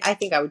 I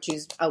think I would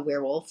choose a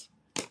werewolf.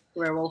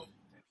 Werewolf.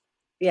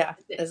 Yeah,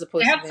 as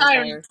opposed to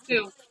vampire. Sirens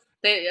too.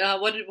 They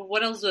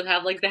what else would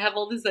have? Like, they have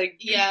all these like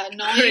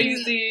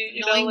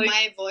crazy. Knowing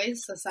my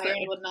voice, a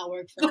siren would not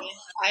work for me.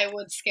 I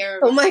would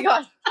scare. Oh my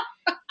god!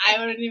 I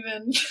wouldn't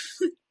even.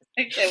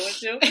 Okay,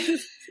 would you?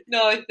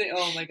 No, I think.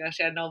 Oh my gosh,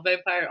 yeah, no,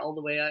 vampire all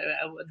the way.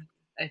 I would.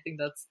 I think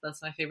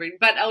that's my favorite.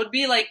 But I would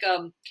be like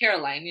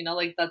Caroline, you know,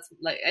 like that's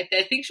like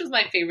I think she was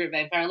my favorite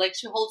vampire. Like,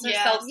 she holds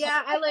herself.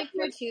 Yeah, I like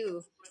her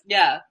too.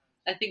 Yeah,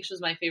 I think she was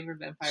my favorite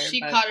vampire.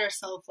 She caught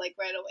herself like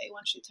right away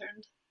when she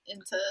turned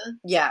into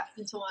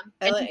one.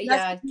 She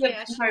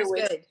was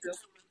good. Too,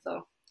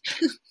 so.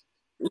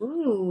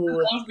 Ooh,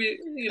 that would be,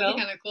 you know,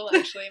 kind of cool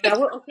actually.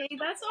 Okay,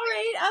 that's all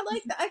right. I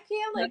like that. I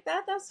like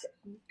that. That's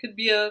could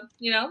be a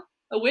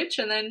witch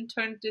and then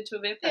turned into a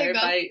vampire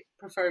by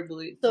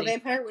preferably. So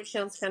vampire witch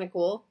sounds kind of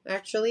cool,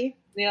 actually.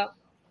 Yeah.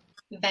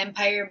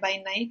 Vampire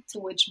by night,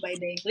 witch by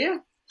day. Yeah.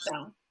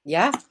 So.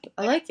 Yeah,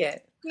 I like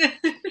it.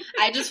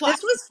 This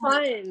was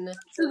fun. This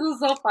was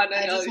so fun.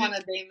 I just want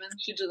a Damon.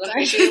 She just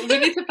we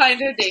need to find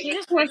her Damon. She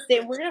just wants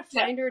Damon. We're gonna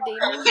find her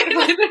Damon.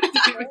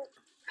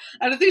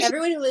 I don't think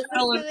everyone who listens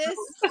to this,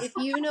 if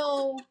you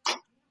know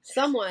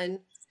someone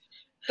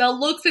that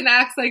looks and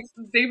acts like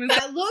Damon,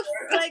 that looks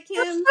like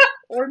him,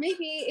 or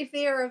maybe if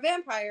they are a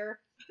vampire,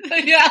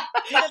 hit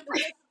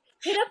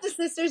up the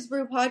Sisters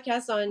Brew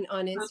podcast on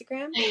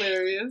Instagram.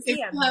 Hilarious. If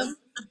you have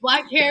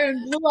black hair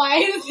and blue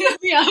eyes,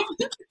 hit me up.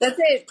 That's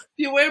it. If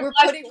you wear we're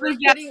putting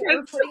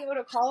out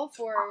a call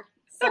for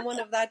someone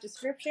of that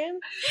description.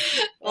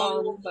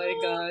 Oh my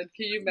god!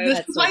 Can you imagine?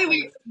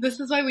 This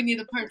is why we need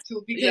a part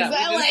 2 because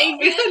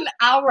it's an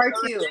hour part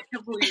 2,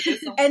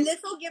 and this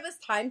will give us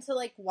time to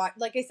like watch.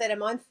 Like I said,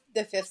 I'm on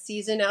the 5th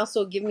season now,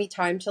 so give me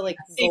time to like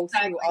go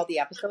through all the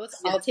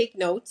episodes. Yeah. I'll take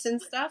notes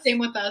and stuff. Same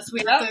with us.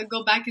 We have to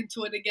go back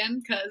into it again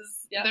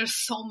because there's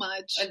so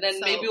much. And then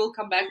maybe we'll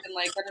come back in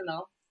like, I don't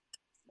know,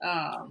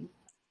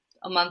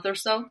 a month or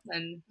so,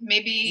 and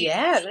maybe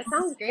that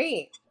sounds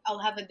great. I'll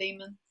have a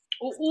Damon.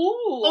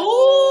 Ooh,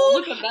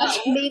 look at that.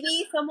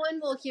 Maybe someone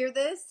will hear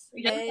this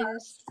and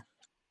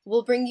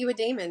we'll bring you a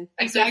Damon.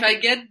 Exactly. So if I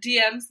get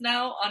DMs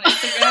now on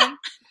Instagram,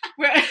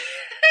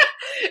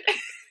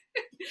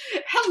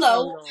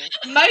 Hello,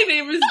 my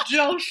name is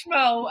Joe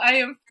Schmo. I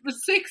am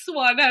 6'1",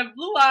 I have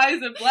blue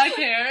eyes and black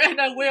hair, and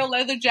I wear a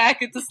leather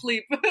jacket to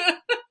sleep.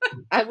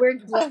 I wear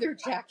leather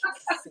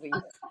jackets to sleep.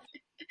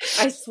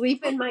 I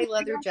sleep in my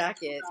leather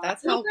jacket.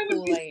 That's how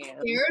cool I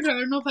am. Scared? I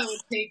don't know if I would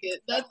take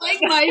it. That's like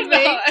my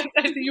thing.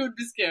 I think you would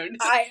be scared.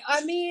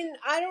 I mean,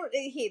 I don't.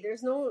 Hey,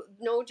 there's no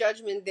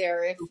judgment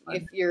there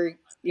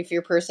if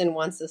your person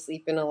wants to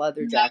sleep in a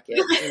leather jacket.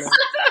 You know?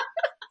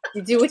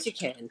 You do what you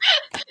can.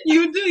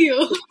 You do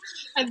you.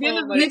 At the end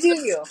of the day, you do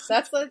you.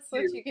 That's what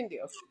you can do.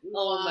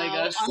 Oh my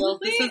gosh! Well,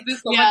 this has been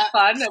so much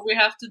fun, and we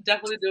have to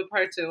definitely do a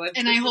part 2.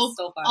 And I hope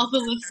all the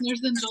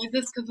listeners enjoyed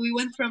this because we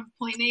went from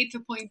point A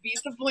to point B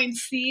to point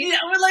C. Yeah,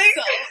 we're like,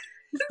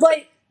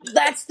 but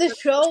that's the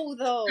show,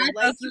 though.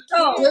 That's the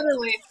show.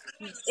 Literally.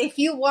 If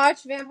you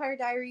watch Vampire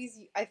Diaries,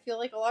 I feel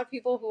like a lot of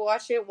people who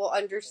watch it will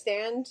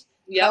understand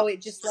how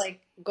it just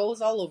like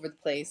goes all over the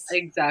place.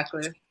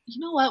 Exactly. You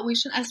know what? We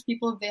should ask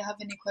people if they have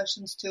any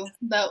questions too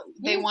that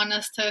they want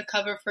us to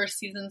cover for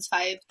seasons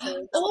 5.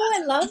 I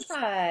love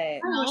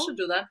that. Oh, we should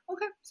do that.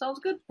 Okay, sounds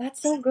good.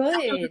 That's so good.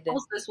 After we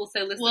post this, we'll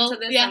say listen to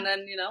this, and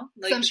then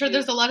like, I'm sure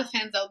there's a lot of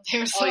fans out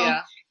there, so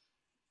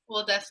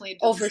we'll definitely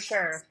do for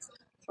sure.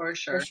 For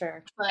sure.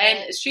 But,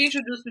 and she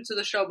introduced me to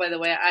the show, by the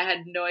way. I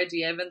had no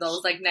idea, even though I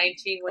was like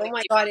 19 when oh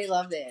my god, I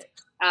loved it.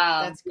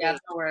 That's great. I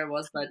don't know where it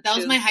was, but that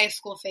was my high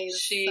school phase.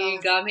 She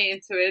got me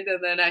into it,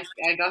 and then I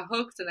got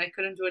hooked, and I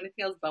couldn't do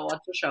anything else but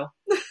watch the show.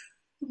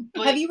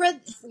 Have you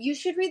read? You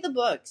should read the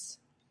books.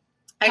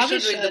 I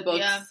should read the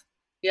books.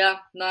 Yeah.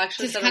 No,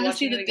 actually, just kind of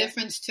see the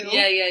difference too.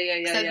 Yeah.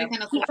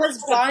 Kind of cool.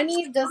 Because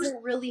Bonnie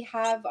doesn't really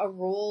have a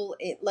role.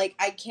 Like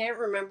I can't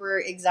remember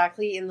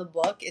exactly in the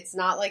book. It's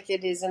not like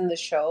it is in the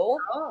show.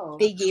 Oh.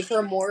 They gave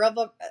her more of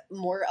a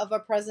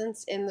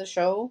presence in the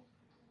show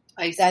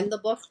than the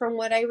book, from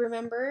what I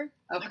remember.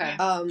 Okay.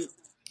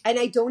 And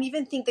I don't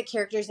even think the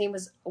character's name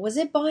was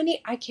it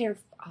Bonnie? I can't.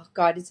 Oh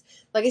God, it's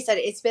like I said,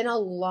 it's been a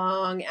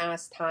long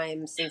ass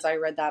time since I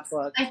read that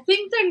book. I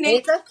think their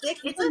name. It's a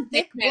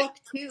thick book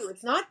too.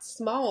 It's not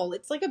small.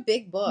 It's like a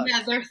big book.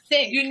 Yeah, they're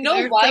thick. You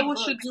know why we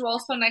should do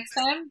also next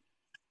time?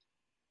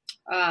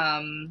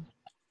 I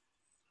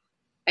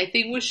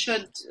think we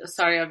should.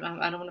 Sorry, I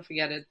don't want to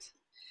forget it.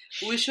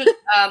 We should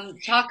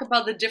talk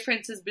about the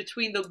differences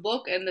between the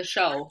book and the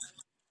show.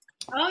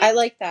 Oh, I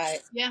like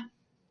that. Yeah.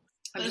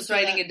 I'm just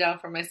writing it down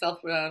for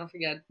myself. I don't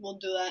forget. We'll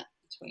do that.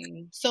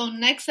 Between. So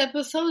next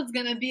episode is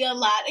gonna be a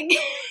lot again.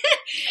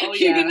 Oh,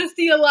 You're gonna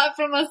see a lot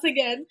from us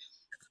again.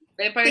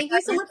 Thank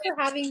you so much for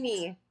having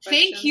me.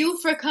 Thank you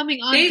for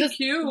coming on. Thank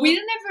you. We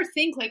didn't ever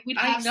think like we'd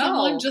have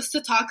someone just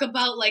to talk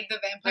about like the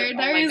Vampire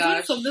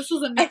Diaries. So this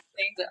was amazing.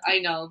 I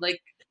know,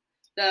 like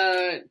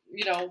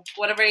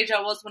whatever age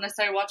I was when I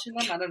started watching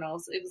them. I don't know.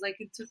 It was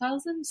like in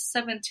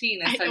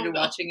 2017 I started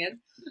watching it.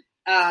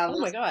 Oh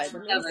my god,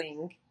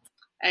 amazing.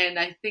 And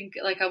I think,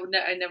 like,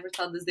 I never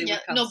thought this day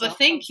would come. No, but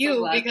thank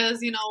you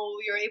because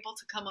you're able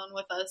to come on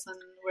with us, and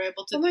we're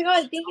able to. Oh my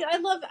god, thank you! I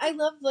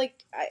love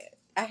like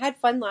I had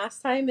fun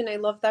last time, and I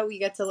love that we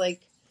get to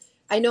like.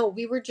 I know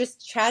we were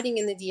just chatting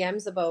in the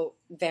DMs about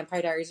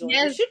Vampire Diaries.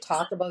 Yes. We should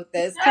talk about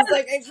this because,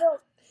 like,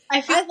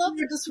 I love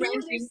just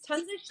ranting. There's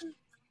tons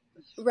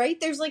of right.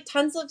 There's like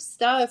tons of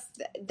stuff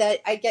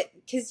that I get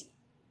because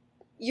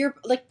your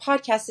like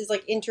podcast is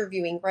like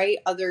interviewing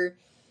other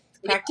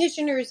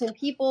practitioners and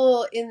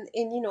people in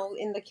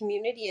the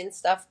community and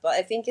stuff, but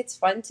I think it's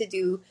fun to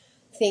do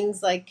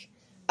things like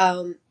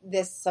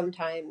this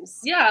sometimes.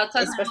 Yeah,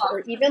 especially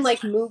or even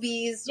like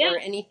movies or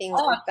anything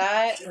like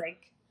that.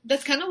 Like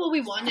that's kind of what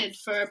we wanted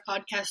for our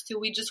podcast too.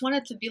 We just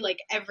wanted to be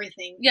like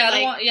everything. Yeah,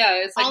 like,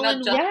 it's like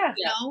not just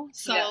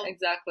So yeah,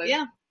 exactly.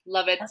 Yeah.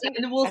 Love it.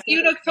 And we'll see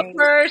you in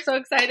October. So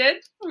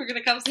excited. We're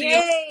gonna come see you.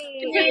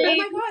 Oh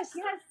my gosh,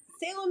 yes.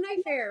 Salem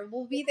Night Fair.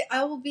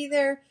 I will be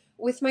there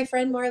with my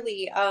friend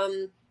Marley,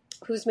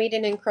 who's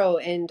Maiden and Crow,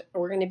 and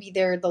we're going to be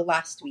there the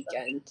last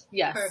weekend.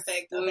 Yes.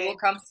 Perfect. Okay. We will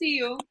come see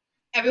you.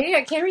 I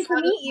can't wait to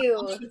meet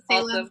you.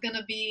 Salem's going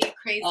to be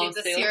crazy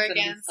this year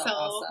again, so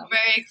awesome.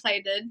 Very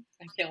excited.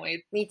 I can't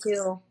wait. Me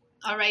too.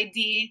 All right,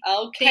 Dee.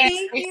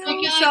 Okay.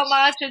 Thank you so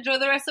much. Enjoy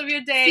the rest of your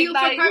day. See you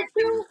Bye. for part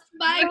 2.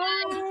 Bye.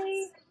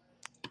 Bye.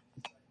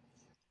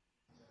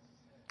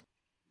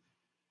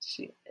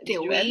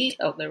 Did we?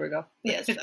 Oh, there we go. Yes.